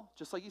 Paul,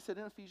 just like he said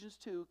in Ephesians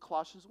 2,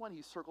 Colossians 1,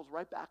 he circles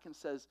right back and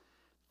says,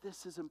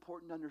 this is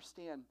important to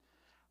understand.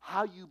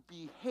 How you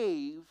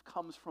behave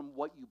comes from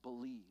what you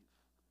believe.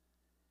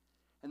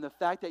 And the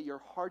fact that your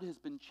heart has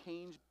been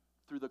changed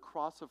through the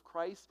cross of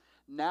Christ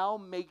now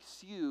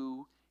makes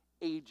you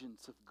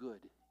agents of good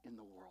in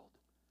the world.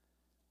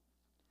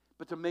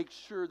 but to make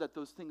sure that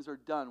those things are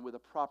done with a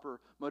proper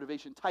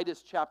motivation.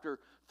 Titus chapter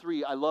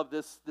 3, I love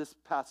this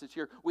passage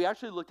here. We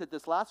actually looked at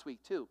this last week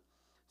too.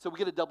 So we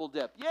get a double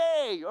dip.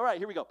 Yay! All right,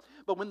 here we go.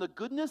 But when the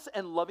goodness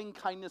and loving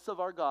kindness of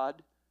our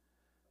God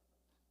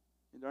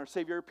and our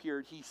Savior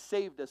appeared, he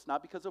saved us,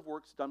 not because of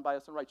works done by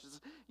us in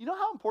righteousness. You know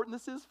how important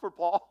this is for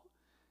Paul?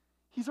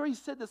 He's already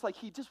said this, like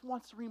he just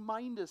wants to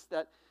remind us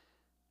that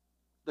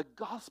the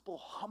gospel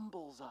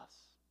humbles us.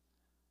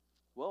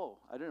 Whoa,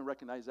 I didn't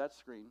recognize that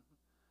screen.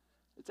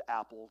 It's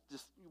Apple.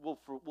 Just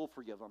we'll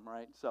forgive them,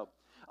 right? So,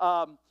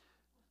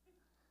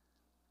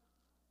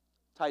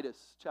 Titus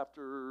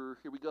chapter,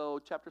 here we go,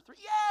 chapter 3.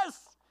 Yes!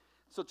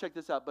 So check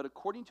this out. But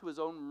according to his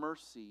own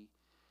mercy,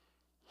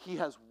 he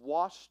has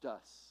washed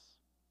us.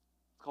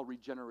 It's called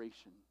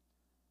regeneration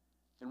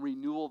and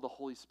renewal of the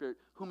Holy Spirit,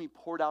 whom he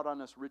poured out on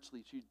us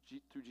richly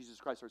through Jesus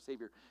Christ our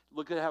Savior.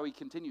 Look at how he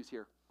continues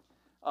here.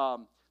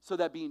 So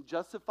that being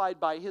justified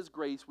by his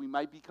grace, we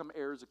might become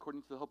heirs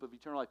according to the hope of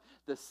eternal life.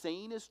 The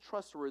saying is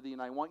trustworthy,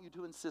 and I want you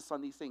to insist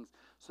on these things,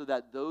 so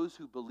that those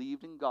who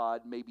believed in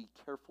God may be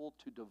careful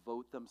to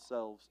devote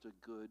themselves to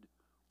good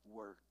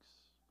works.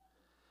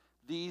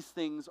 These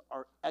things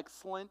are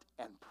excellent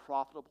and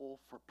profitable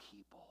for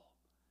people.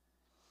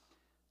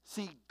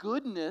 See,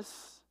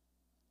 goodness,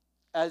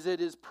 as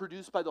it is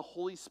produced by the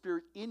Holy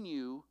Spirit in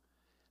you,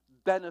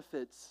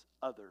 benefits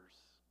others.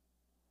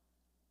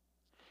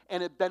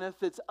 And it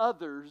benefits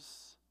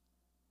others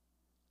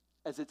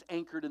as it's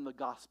anchored in the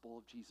gospel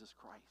of Jesus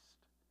Christ.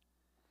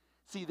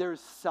 See,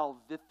 there's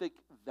salvific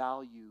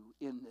value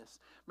in this.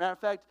 Matter of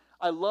fact,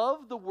 I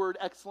love the word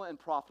excellent and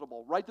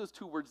profitable. Write those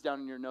two words down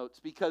in your notes,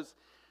 because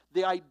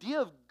the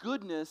idea of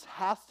goodness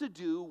has to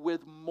do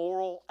with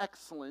moral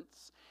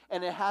excellence,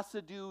 and it has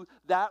to do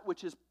that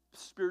which is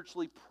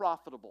spiritually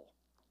profitable.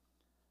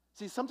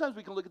 See, sometimes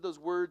we can look at those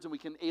words and we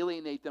can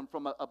alienate them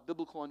from a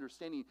biblical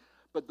understanding,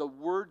 but the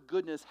word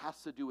goodness has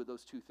to do with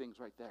those two things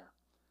right there.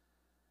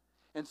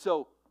 And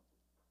so,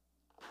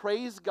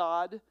 praise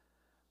God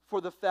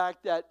for the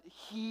fact that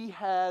he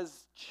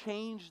has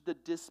changed the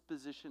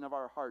disposition of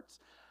our hearts.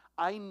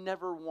 I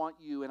never want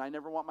you, and I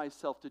never want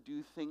myself to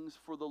do things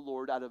for the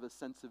Lord out of a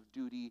sense of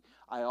duty.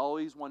 I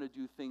always want to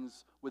do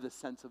things with a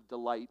sense of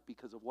delight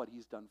because of what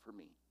he's done for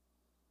me.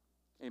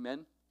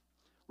 Amen?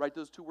 Write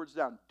those two words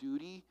down.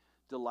 Duty,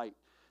 delight.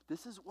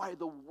 This is why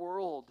the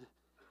world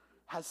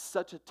has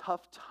such a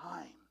tough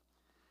time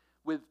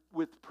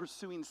with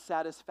pursuing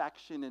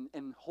satisfaction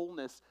and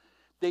wholeness.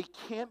 They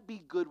can't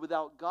be good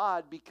without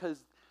God,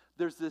 because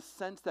there's this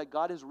sense that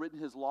God has written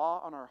his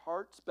law on our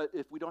hearts, but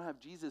if we don't have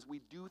Jesus, we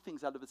do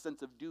things out of a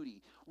sense of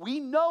duty. We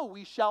know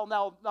we shall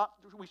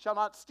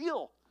not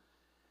steal,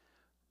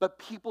 but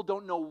people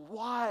don't know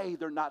why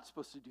they're not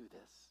supposed to do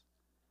this.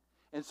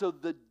 And so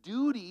the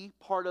duty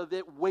part of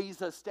it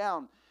weighs us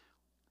down.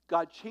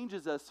 God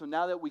changes us so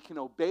now that we can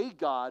obey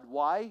God.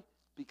 Why?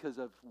 Because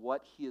of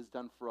what he has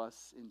done for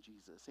us in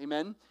Jesus.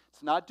 Amen?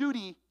 It's not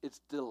duty,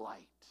 it's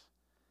delight.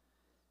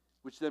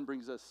 Which then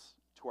brings us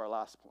to our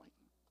last point,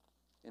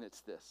 and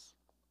it's this.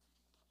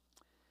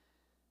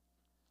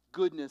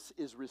 Goodness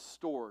is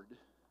restored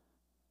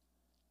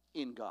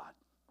in God.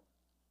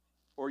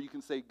 Or you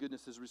can say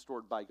goodness is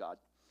restored by God.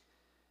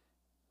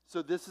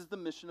 So this is the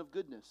mission of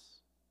goodness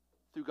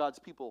through God's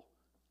people.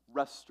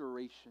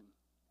 Restoration.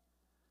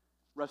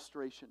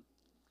 Restoration.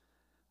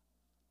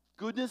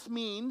 Goodness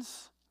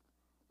means,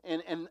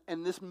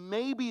 and this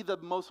may be the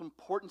most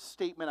important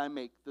statement I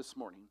make this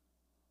morning.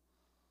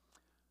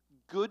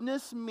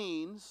 Goodness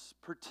means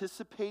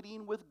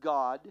participating with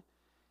God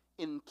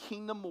in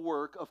kingdom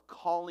work of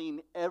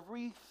calling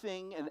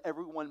everything and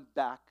everyone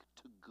back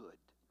to good.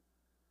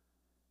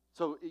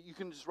 So you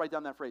can just write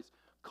down that phrase.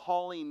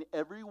 Calling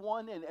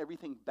everyone and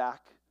everything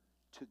back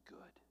to good.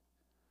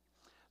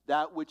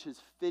 That which is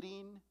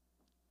fitting,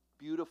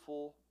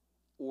 beautiful,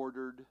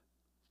 ordered,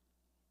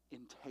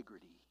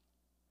 integrity.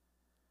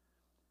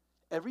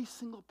 Every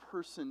single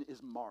person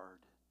is marred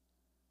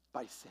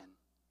by sin.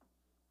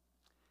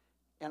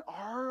 And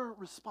our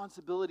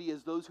responsibility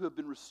as those who have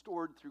been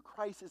restored through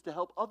Christ is to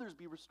help others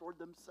be restored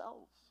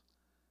themselves.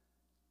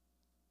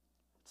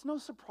 It's no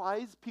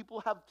surprise people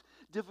have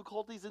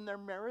difficulties in their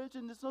marriage,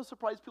 and it's no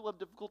surprise people have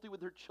difficulty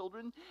with their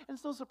children, and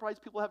it's no surprise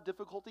people have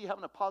difficulty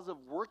having a positive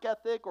work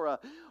ethic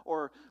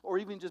or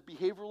even just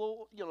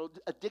behavioral,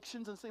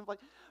 addictions and things like.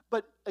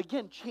 But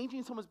again,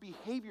 changing someone's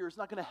behavior is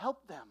not going to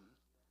help them.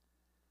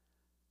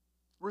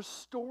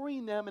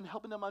 Restoring them and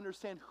helping them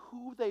understand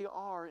who they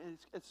are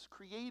as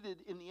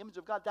created in the image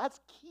of God, that's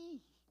key.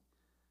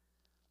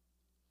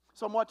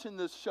 So I'm watching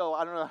this show.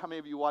 I don't know how many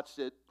of you watched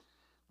it,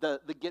 the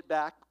Get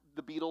Back,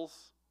 the Beatles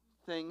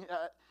thing.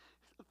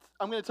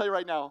 I'm going to tell you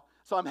right now.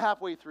 So I'm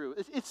halfway through.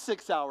 It's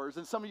 6 hours,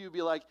 and some of you will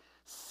be like,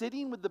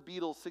 sitting with the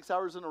Beatles 6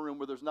 hours in a room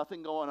where there's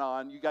nothing going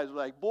on. You guys are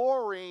like,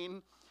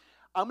 boring.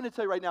 I'm going to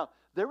tell you right now,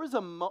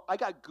 I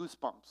got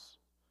goosebumps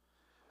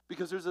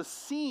because there's a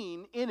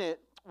scene in it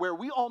where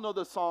we all know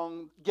the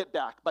song Get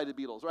Back by the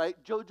Beatles, right?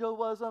 Jojo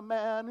was a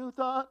man who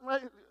thought,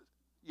 right?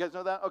 You guys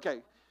know that?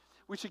 Okay.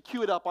 We should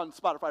cue it up on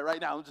Spotify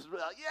right now. Just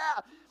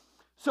yeah.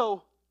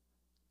 So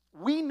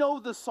We know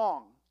the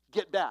song,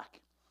 Get Back.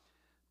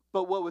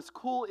 But what was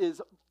cool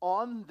is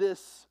on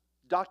this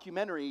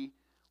documentary,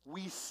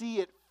 we see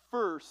it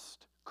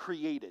first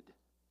created.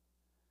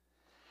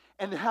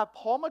 And to have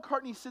Paul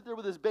McCartney sit there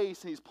with his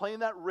bass and he's playing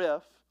that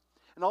riff,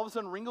 and all of a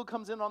sudden Ringo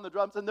comes in on the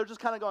drums and they're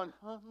just kind of going,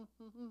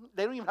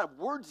 they don't even have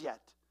words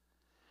yet.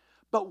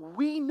 But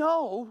we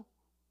know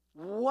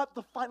what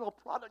the final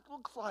product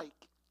looks like.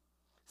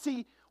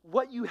 See,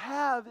 what you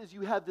have is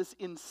you have this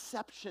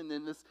inception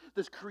and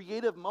this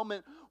creative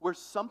moment where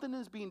something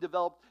is being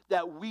developed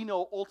that we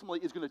know ultimately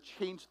is going to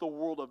change the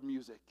world of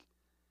music.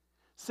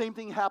 Same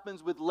thing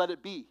happens with Let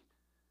It Be.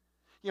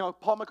 You know,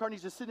 Paul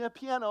McCartney's just sitting at a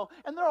piano,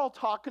 and they're all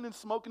talking and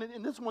smoking.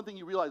 And this is one thing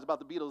you realize about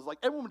the Beatles, like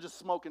everyone just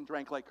smoked and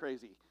drank like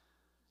crazy.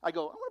 I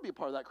go, I want to be a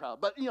part of that crowd.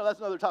 But, you know, that's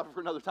another topic for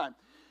another time.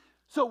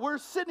 So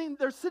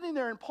they're sitting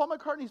there, and Paul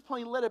McCartney's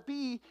playing Let It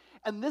Be,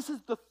 and this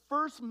is the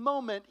first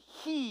moment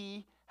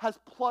he has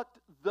plucked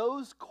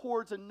those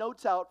chords and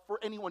notes out for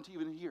anyone to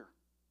even hear.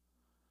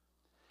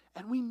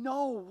 And we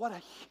know what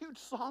a huge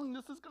song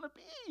this is going to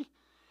be.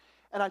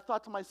 And I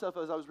thought to myself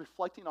as I was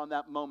reflecting on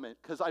that moment,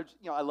 because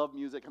I love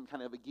music, I'm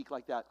kind of a geek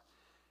like that.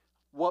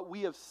 What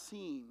we have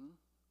seen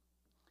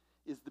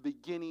is the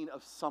beginning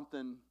of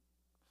something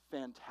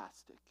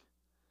fantastic.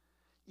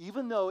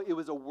 Even though it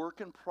was a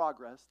work in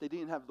progress, they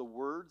didn't have the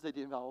words, they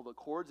didn't have all the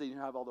chords, they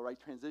didn't have all the right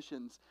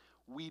transitions,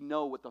 we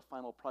know what the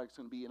final product's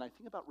going to be. And I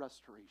think about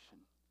restoration,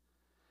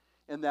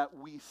 and that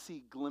we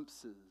see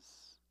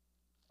glimpses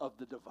of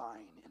the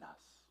divine in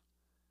us.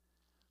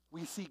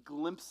 We see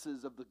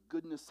glimpses of the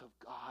goodness of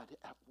God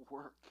at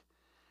work,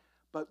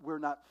 but we're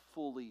not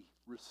fully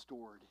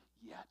restored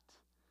yet.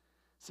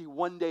 See,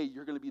 one day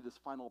you're going to be this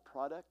final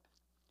product,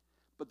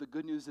 but the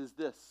good news is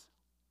this.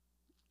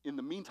 In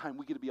the meantime,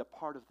 we get to be a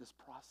part of this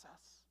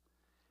process,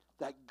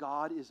 that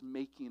God is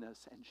making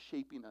us and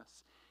shaping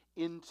us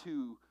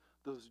into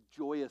those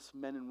joyous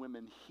men and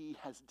women He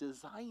has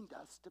designed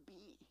us to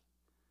be.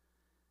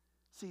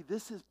 See,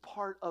 this is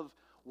part of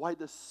why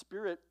the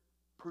Spirit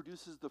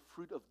produces the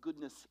fruit of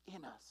goodness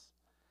in us,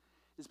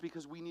 is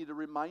because we need to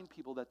remind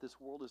people that this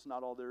world is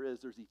not all there is.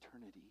 There's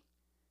eternity.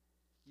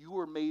 You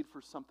were made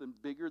for something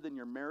bigger than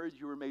your marriage.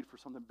 You were made for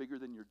something bigger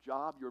than your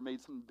job. You were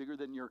made something bigger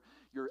than your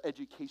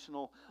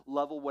educational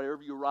level,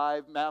 wherever you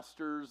arrive,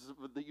 masters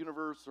of the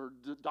universe or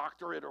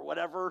doctorate or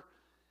whatever.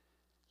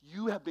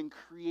 You have been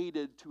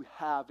created to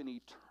have an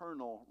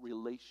eternal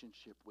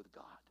relationship with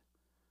God.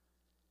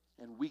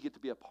 And we get to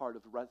be a part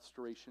of the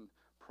restoration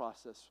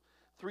process.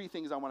 3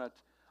 things I want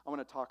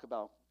to talk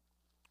about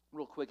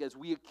real quick as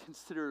we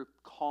consider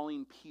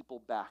calling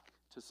people back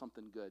to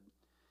something good.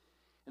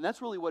 And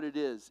that's really what it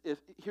is.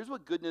 Here's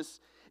what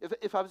goodness,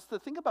 if I was to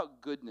think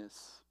about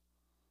goodness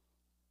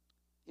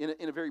in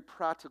a very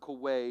practical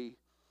way,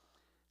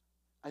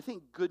 I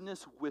think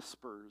goodness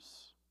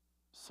whispers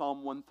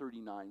Psalm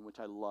 139, which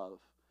I love,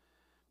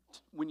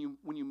 when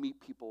you meet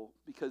people,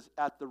 because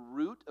at the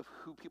root of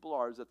who people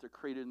are is that they're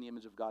created in the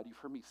image of God. You've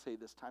heard me say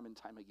this time and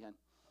time again.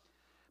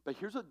 But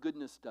here's what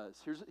goodness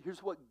does.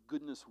 Here's what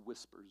goodness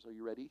whispers. Are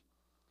you ready?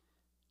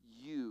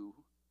 You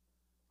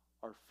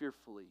are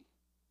fearfully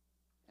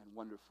and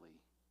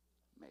wonderfully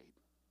made.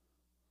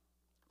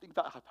 Think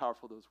about how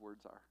powerful those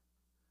words are.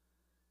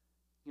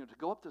 You know, to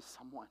go up to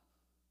someone,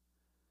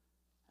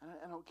 and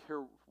I don't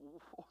care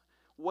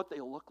what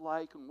they look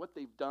like and what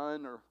they've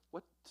done or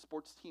what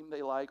sports team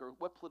they like or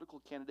what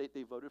political candidate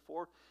they voted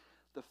for.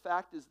 The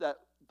fact is that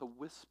the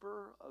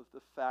whisper of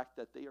the fact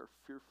that they are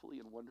fearfully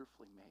and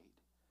wonderfully made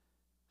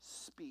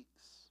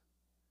speaks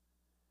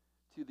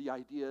to the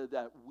idea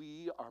that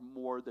we are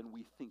more than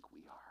we think we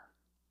are.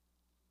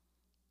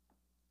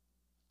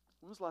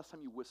 When was the last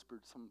time you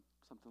whispered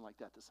something like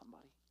that to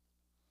somebody?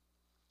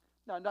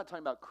 Now, I'm not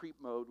talking about creep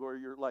mode where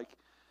you're like,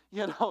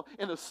 you know,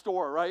 in a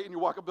store, right? And you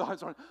walk up behind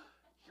someone,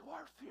 you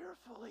are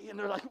fearfully. And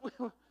they're like,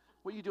 what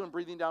are you doing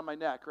breathing down my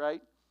neck,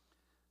 right?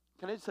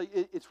 Can I just say,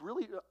 it's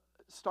really,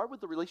 start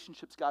with the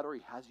relationships God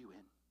already has you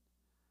in.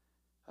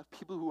 Of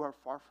people who are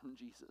far from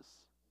Jesus.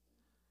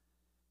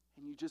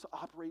 And you just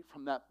operate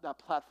from that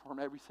platform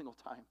every single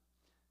time.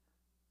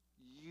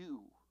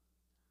 You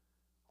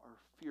are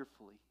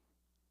fearfully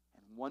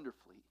and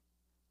wonderfully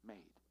made.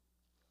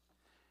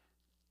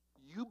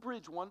 You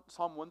bridge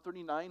Psalm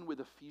 139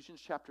 with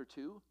Ephesians chapter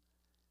 2,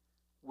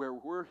 where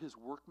we're His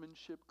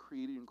workmanship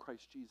created in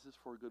Christ Jesus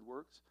for good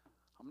works.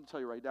 I'm going to tell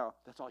you right now,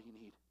 that's all you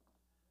need.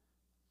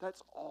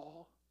 That's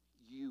all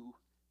you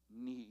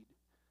need.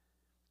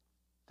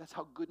 That's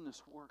how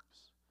goodness works.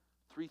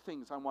 3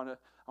 things I want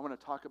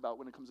to talk about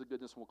when it comes to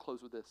goodness, and we'll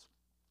close with this.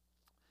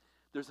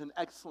 There's an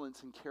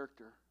excellence in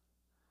character.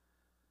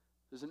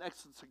 There's an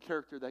excellence in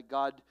character that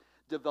God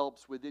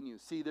develops within you.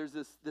 See, there's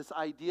this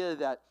idea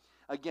that,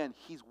 again,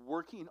 He's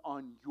working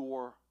on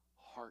your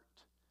heart.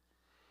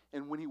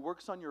 And when He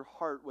works on your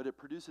heart, what it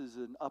produces is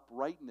an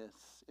uprightness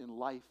in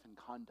life and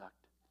conduct.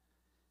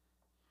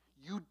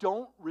 You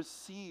don't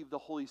receive the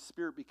Holy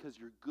Spirit because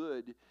you're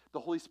good.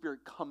 The Holy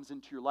Spirit comes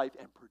into your life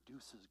and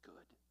produces good.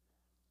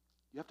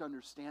 You have to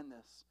understand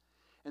this.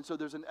 And so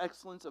there's an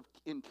excellence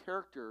in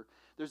character.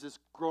 There's this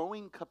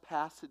growing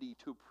capacity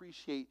to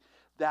appreciate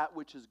that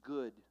which is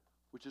good,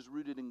 which is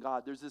rooted in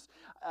God. There's this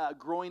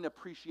growing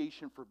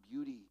appreciation for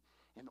beauty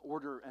and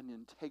order and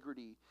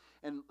integrity.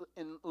 And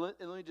let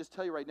me just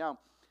tell you right now,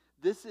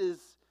 this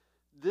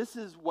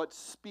is what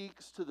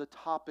speaks to the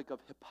topic of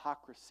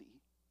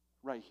hypocrisy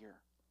right here.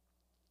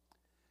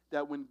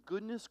 That when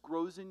goodness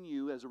grows in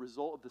you as a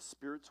result of the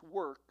Spirit's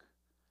work,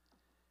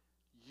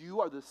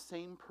 you are the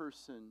same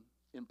person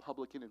in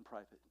public and in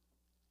private.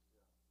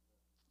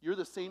 You're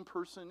the same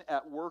person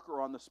at work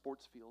or on the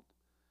sports field.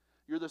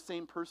 You're the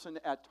same person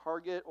at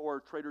Target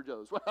or Trader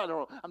Joe's. Well, I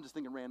don't know. I'm just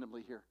thinking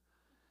randomly here.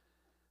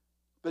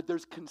 But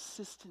there's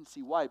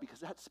consistency. Why? Because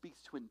that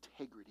speaks to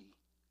integrity.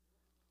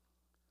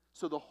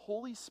 So the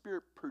Holy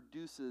Spirit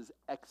produces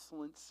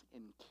excellence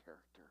in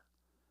character.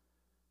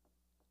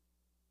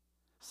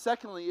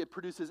 Secondly, it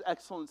produces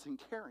excellence in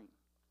caring.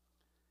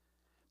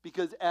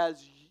 Because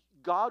as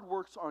God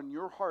works on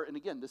your heart, and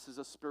again, this is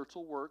a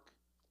spiritual work.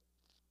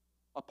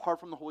 Apart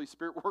from the Holy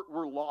Spirit,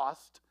 we're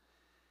lost.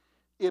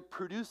 It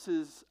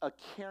produces a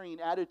caring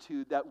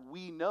attitude that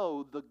we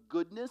know the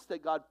goodness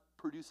that God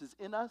produces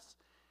in us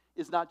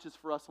is not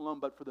just for us alone,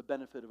 but for the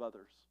benefit of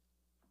others.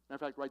 Matter of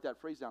fact, write that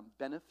phrase down,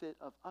 benefit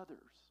of others.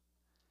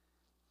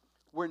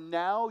 Where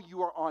now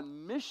you are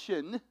on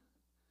mission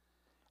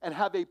and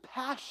have a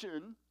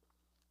passion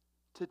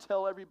to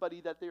tell everybody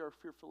that they are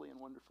fearfully and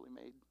wonderfully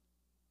made.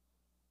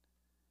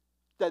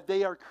 That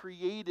they are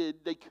created,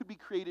 they could be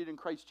created in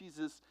Christ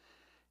Jesus,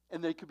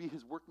 and they could be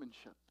his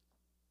workmanship.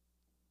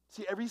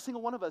 See, every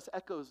single one of us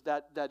echoes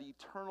that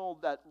eternal,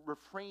 that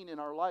refrain in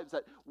our lives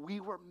that we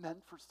were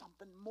meant for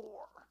something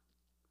more.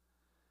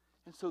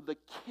 And so the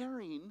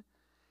caring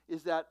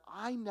is that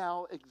I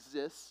now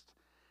exist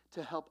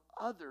to help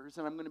others,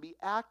 and I'm going to be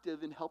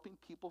active in helping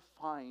people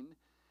find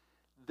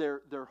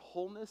their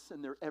wholeness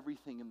and their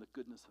everything in the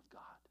goodness of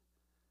God.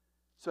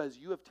 So as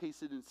you have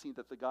tasted and seen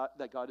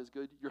that God is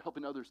good, you're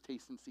helping others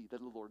taste and see that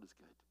the Lord is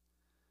good.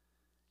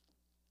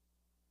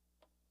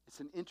 It's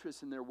an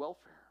interest in their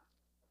welfare.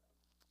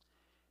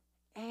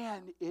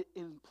 And it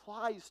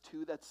implies,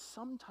 too, that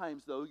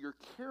sometimes, though, your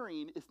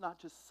caring is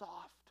not just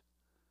soft.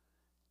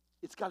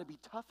 It's got to be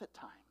tough at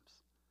times.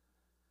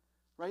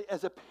 Right?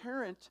 As a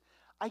parent,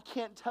 I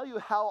can't tell you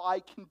how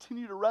I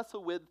continue to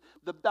wrestle with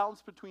the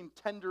balance between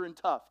tender and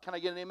tough. Can I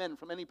get an amen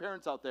from any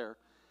parents out there?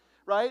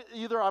 Right?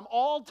 Either I'm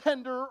all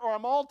tender or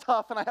I'm all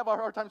tough, and I have a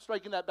hard time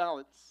striking that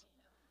balance.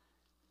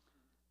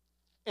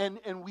 And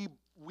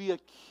we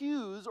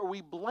accuse or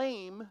we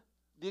blame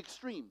the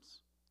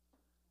extremes.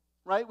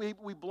 Right?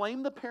 We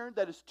blame the parent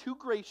that is too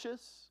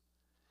gracious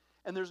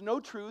and there's no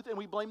truth, and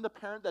we blame the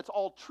parent that's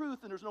all truth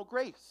and there's no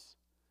grace.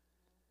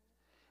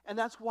 And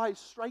that's why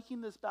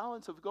striking this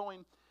balance of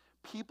going,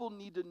 people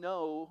need to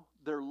know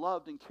they're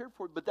loved and cared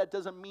for, but that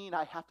doesn't mean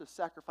I have to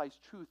sacrifice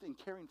truth in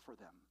caring for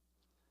them.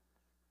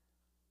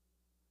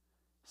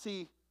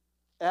 See,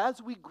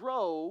 as we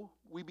grow,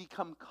 we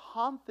become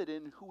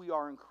confident in who we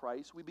are in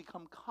Christ. We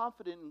become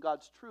confident in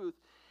God's truth,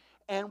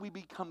 and we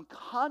become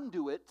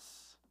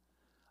conduits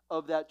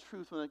of that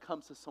truth when it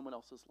comes to someone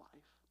else's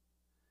life.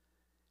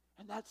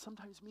 And that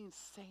sometimes means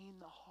saying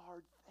the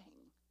hard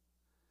thing.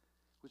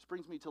 Which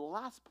brings me to the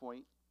last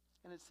point,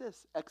 and it's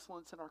this,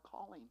 excellence in our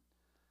calling.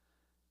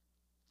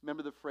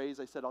 Remember the phrase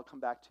I said I'll come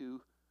back to,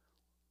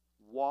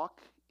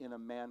 walk in a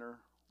manner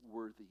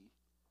worthy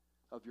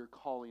of your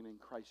calling in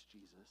Christ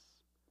Jesus.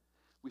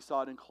 We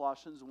saw it in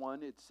Colossians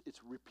 1.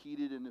 It's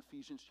repeated in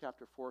Ephesians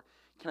chapter 4.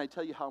 Can I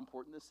tell you how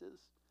important this is?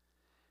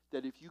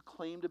 That if you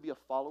claim to be a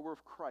follower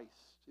of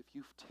Christ, if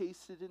you've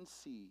tasted and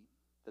seen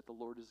that the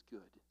Lord is good,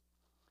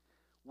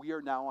 we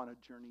are now on a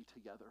journey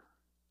together.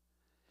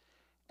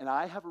 And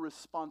I have a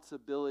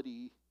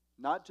responsibility,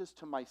 not just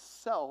to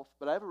myself,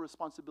 but I have a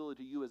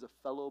responsibility to you as a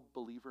fellow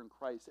believer in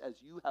Christ, as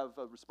you have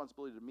a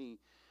responsibility to me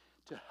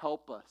to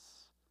help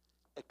us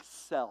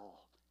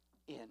excel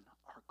in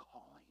our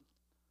calling.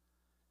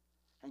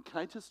 And can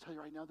I just tell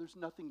you right now, there's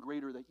nothing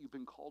greater that you've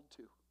been called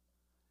to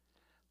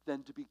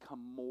than to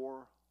become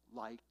more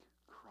like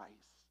Christ.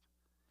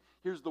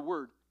 Here's the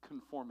word,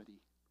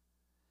 conformity.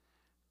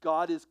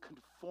 God is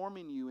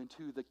conforming you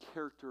into the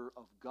character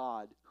of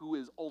God, who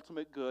is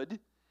ultimate good.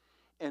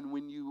 And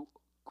when you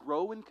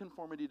grow in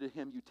conformity to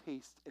him, you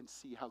taste and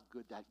see how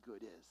good that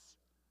good is.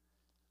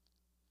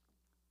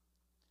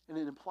 And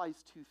it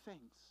implies two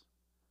things.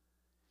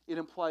 It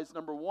implies,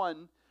 number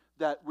one,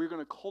 that we're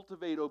going to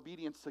cultivate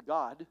obedience to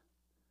God.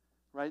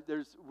 Right?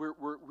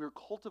 We're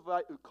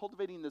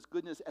cultivating this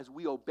goodness as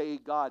we obey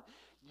God.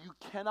 You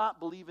cannot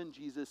believe in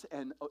Jesus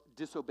and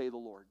disobey the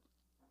Lord.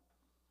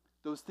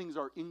 Those things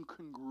are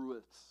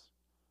incongruous.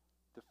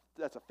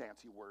 That's a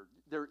fancy word.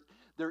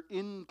 They're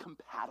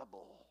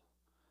incompatible.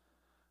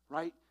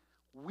 Right?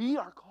 We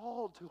are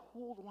called to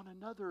hold one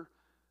another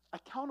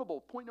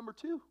accountable. Point number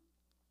 2.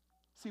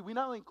 See, we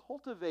not only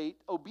cultivate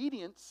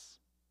obedience,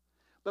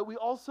 but we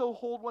also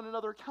hold one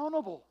another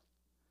accountable.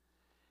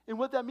 And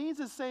what that means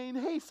is saying,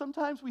 hey,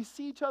 sometimes we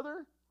see each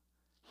other,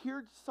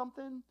 hear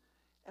something,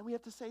 and we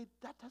have to say,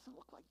 that doesn't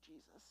look like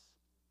Jesus.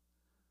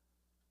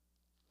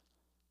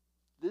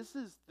 this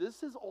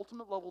is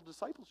ultimate level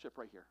discipleship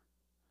right here.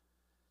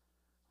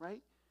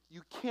 Right?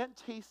 You can't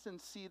taste and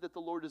see that the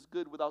Lord is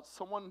good without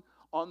someone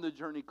on the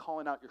journey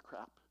calling out your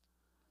crap.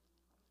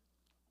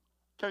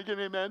 Can I get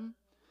an amen?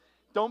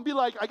 Don't be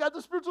like, I got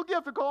the spiritual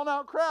gift of calling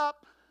out crap.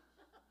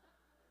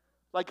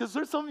 Like, because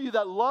there's some of you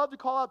that love to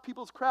call out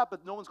people's crap,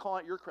 but no one's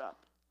calling out your crap.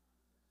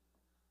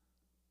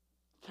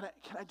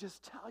 Can I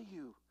just tell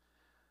you,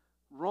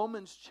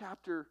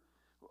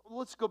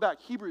 let's go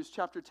back, Hebrews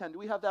chapter 10. Do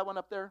we have that one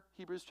up there?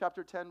 Hebrews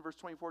chapter 10, verse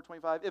 24,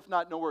 25. If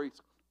not, no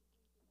worries.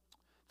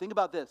 Think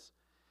about this.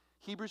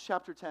 Hebrews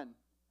chapter 10.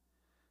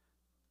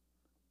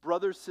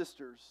 Brothers,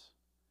 sisters,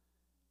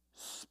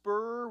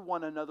 spur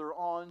one another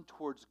on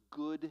towards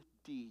good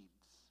deeds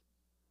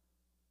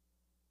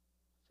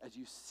as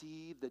you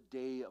see the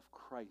day of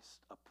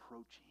Christ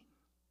approaching.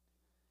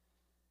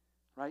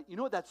 Right? You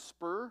know what that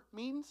spur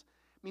means?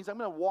 It means I'm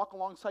going to walk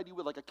alongside you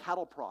with like a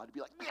cattle prod.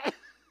 Be like,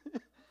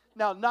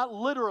 now, not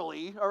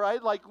literally, all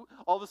right? Like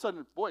all of a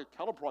sudden, boy,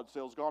 cattle prod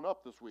sales gone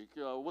up this week.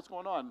 What's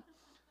going on?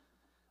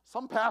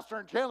 Some pastor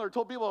in Chandler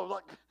told people,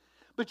 like,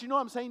 but you know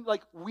what I'm saying?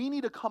 Like, we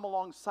need to come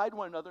alongside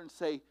one another and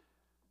say,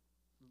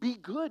 be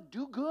good,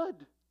 do good.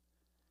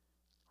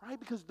 Right?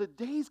 Because the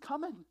day's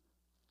coming.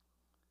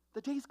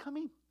 The day's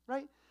coming,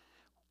 right?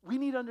 We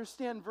need to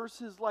understand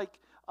verses like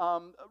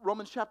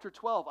Romans chapter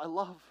 12. I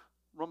love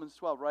Romans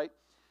 12, right?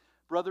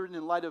 Brethren,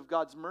 in light of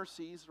God's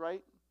mercies,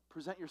 right?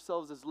 Present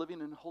yourselves as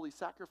living and holy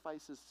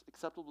sacrifices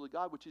acceptable to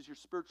God, which is your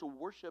spiritual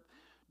worship.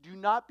 Do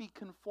not be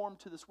conformed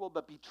to this world,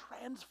 but be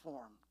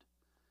transformed.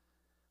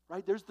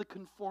 Right? There's the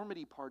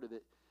conformity part of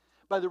it.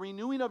 By the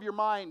renewing of your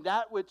mind,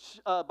 that which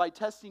by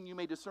testing you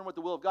may discern what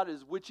the will of God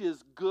is, which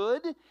is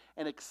good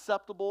and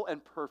acceptable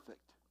and perfect.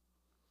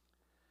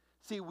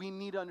 See, we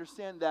need to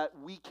understand that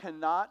we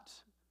cannot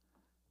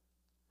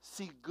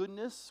see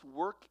goodness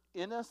work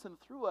in us and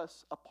through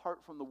us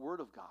apart from the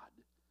Word of God.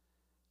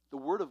 The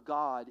Word of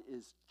God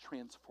is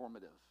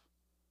transformative.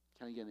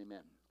 Can I get an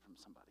amen from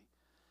somebody?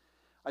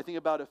 I think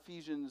about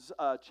Ephesians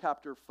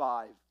chapter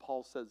 5.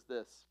 Paul says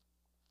this,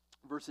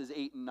 verses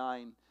 8 and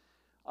 9.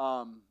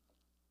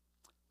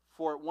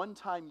 For at one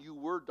time you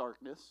were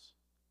darkness,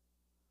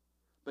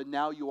 but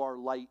now you are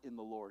light in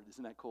the Lord.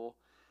 Isn't that cool?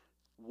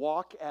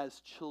 Walk as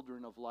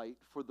children of light,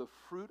 for the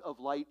fruit of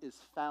light is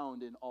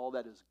found in all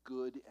that is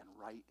good and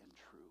right and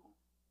true.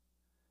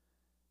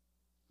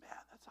 Man,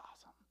 that's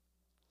awesome.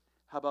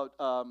 How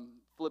about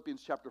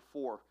Philippians chapter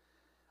 4?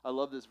 I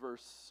love this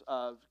verse.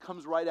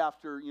 Comes right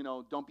after,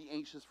 don't be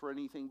anxious for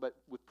anything, but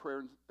with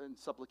prayer and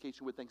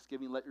supplication with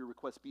thanksgiving, let your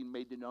requests be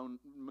made known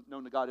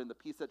to God, and the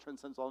peace that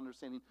transcends all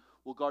understanding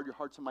will guard your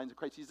hearts and minds in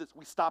Christ Jesus.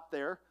 We stop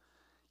there.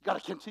 You got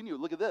to continue.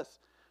 Look at this.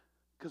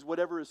 Because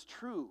whatever is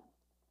true,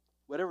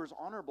 whatever is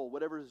honorable,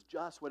 whatever is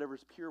just, whatever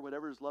is pure,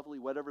 whatever is lovely,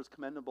 whatever is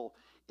commendable,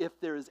 if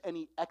there is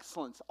any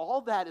excellence,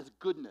 all that is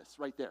goodness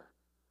right there.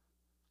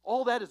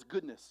 All that is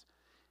goodness.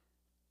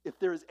 If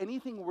there is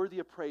anything worthy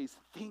of praise,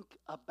 think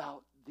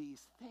about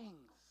these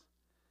things.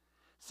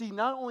 See,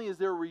 not only is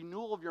there a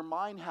renewal of your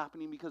mind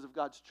happening because of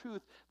God's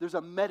truth, there's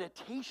a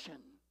meditation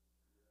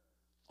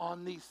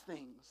on these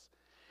things.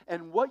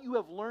 And what you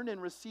have learned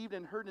and received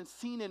and heard and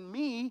seen in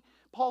me,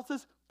 Paul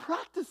says,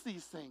 practice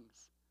these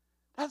things.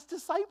 That's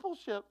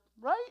discipleship,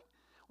 right?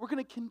 We're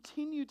going to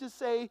continue to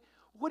say,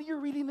 what are you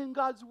reading in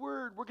God's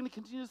Word? We're going to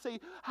continue to say,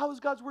 how is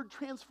God's Word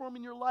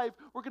transforming your life?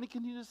 We're going to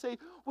continue to say,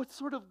 what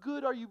sort of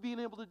good are you being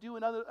able to do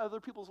in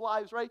other people's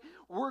lives, right?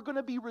 We're going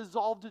to be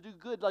resolved to do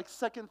good, like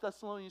 2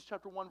 Thessalonians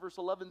chapter 1, verse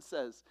 11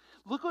 says.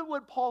 Look at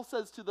what Paul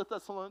says to the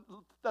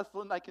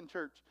Thessalonican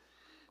church.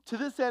 To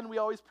this end, we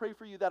always pray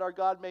for you that our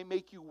God may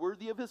make you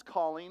worthy of his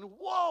calling.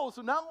 Whoa!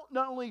 So not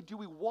only do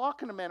we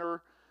walk in a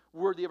manner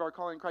worthy of our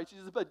calling in Christ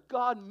Jesus, but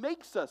God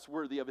makes us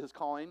worthy of his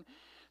calling,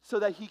 so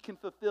that he can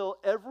fulfill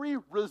every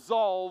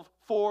resolve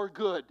for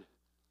good.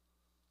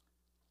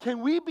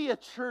 Can we be a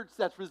church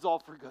that's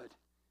resolved for good?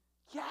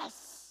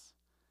 Yes.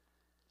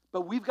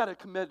 But we've got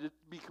to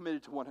be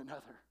committed to one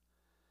another.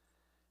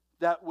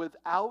 That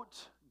without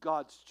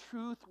God's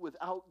truth,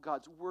 without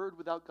God's word,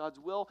 without God's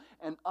will,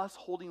 and us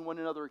holding one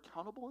another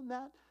accountable in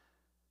that,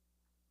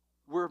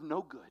 we're of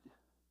no good.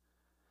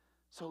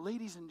 So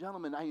ladies and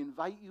gentlemen, I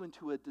invite you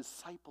into a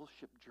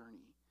discipleship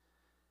journey.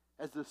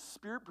 As the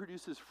Spirit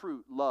produces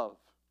fruit, love,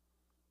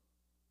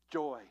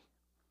 joy,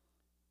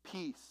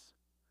 peace,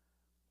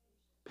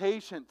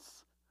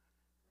 patience,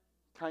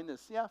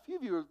 kindness. Yeah, a few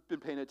of you have been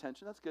paying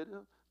attention. That's good.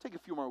 It'll take a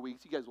few more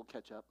weeks. You guys will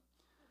catch up.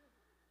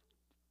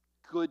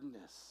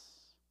 Goodness.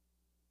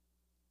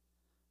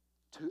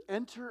 To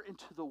enter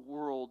into the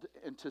world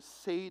and to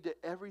say to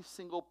every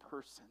single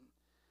person,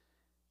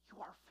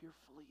 you are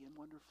fearfully and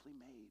wonderfully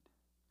made.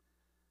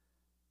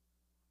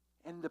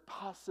 And the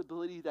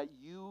possibility that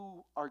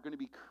you are going to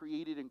be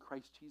created in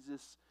Christ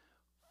Jesus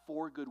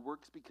for good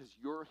works because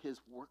you're his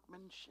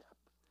workmanship.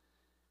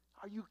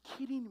 Are you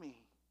kidding me?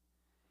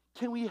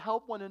 Can we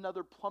help one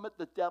another plummet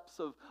the depths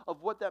of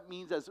what that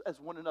means as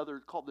one another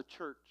called the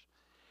church?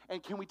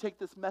 And can we take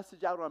this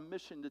message out on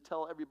mission to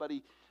tell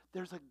everybody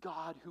there's a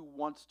God who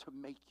wants to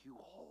make you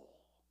whole?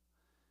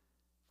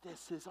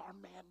 This is our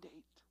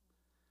mandate.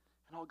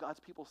 And all God's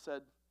people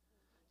said,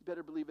 you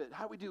better believe it.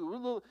 How we do? We're a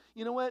little,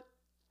 you know what?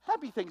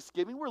 Happy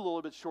Thanksgiving. We're a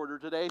little bit shorter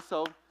today,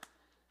 so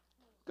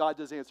God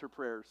does answer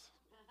prayers.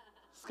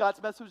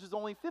 Scott's message is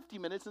only 50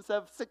 minutes instead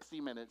of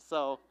 60 minutes.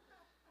 So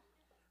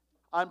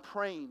I'm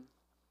praying.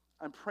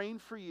 I'm praying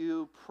for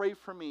you. Pray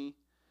for me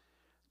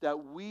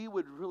that we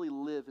would really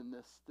live in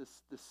this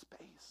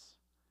space.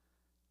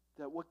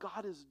 That what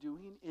God is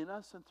doing in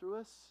us and through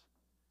us,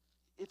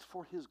 it's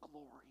for His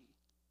glory.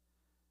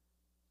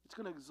 It's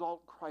going to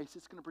exalt Christ.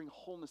 It's going to bring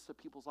wholeness to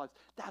people's lives.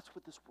 That's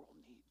what this world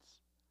needs.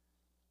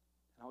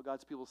 And all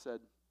God's people said,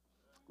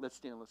 let's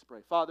stand, let's pray.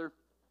 Father,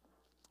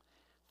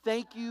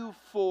 thank you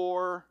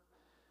for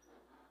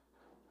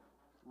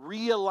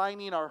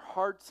realigning our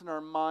hearts and our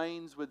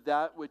minds with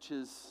that which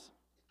is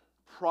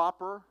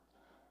proper,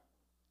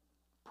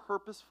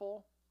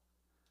 purposeful.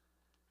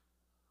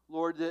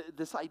 Lord,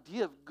 this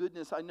idea of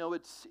goodness, I know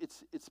it's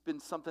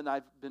been something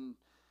I've been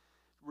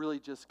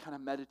really just kind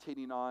of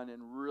meditating on and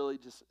really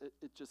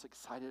just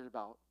excited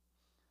about.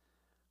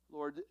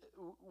 Lord,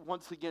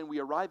 once again, we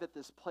arrive at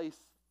this place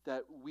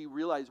that we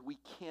realize we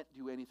can't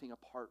do anything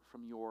apart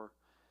from your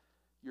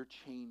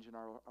change in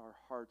our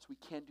hearts. We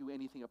can't do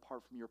anything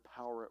apart from your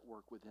power at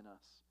work within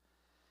us.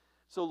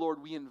 So, Lord,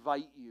 we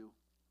invite you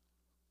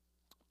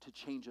to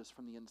change us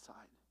from the inside.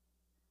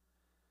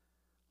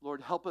 Lord,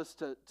 help us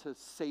to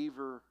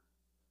savor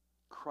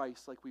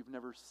Christ like we've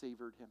never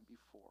savored him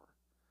before.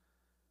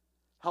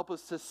 Help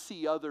us to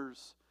see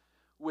others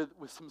with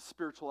some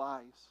spiritual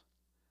eyes.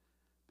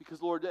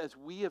 Because, Lord, as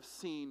we have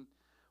seen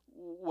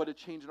what a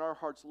change in our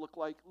hearts look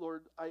like,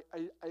 Lord, I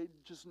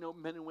just know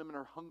men and women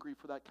are hungry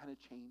for that kind of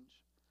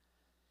change.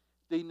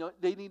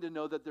 They need to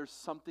know that there's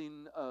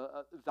something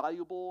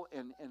valuable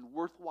and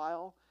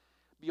worthwhile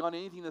beyond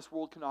anything this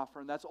world can offer,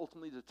 and that's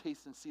ultimately to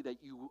taste and see that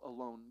you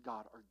alone,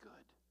 God, are good.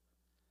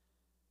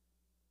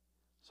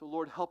 So,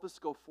 Lord, help us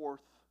go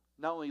forth,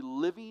 not only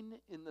living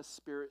in the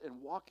Spirit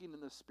and walking in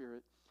the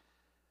Spirit,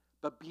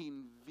 but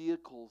being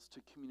vehicles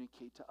to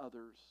communicate to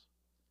others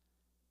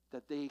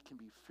that they can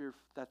be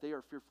that they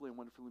are fearfully and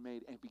wonderfully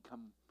made and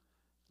become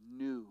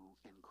new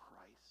in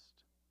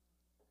Christ.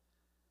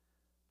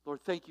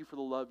 Lord, thank you for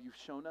the love you've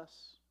shown us.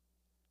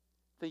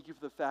 Thank you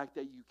for the fact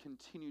that you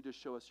continue to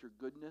show us your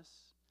goodness.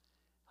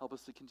 Help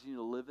us to continue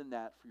to live in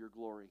that for your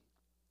glory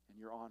and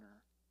your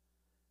honor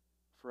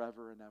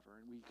forever and ever.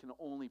 And we can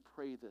only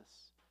pray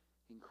this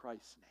in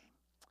Christ's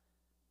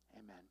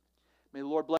name. Amen. May the Lord bless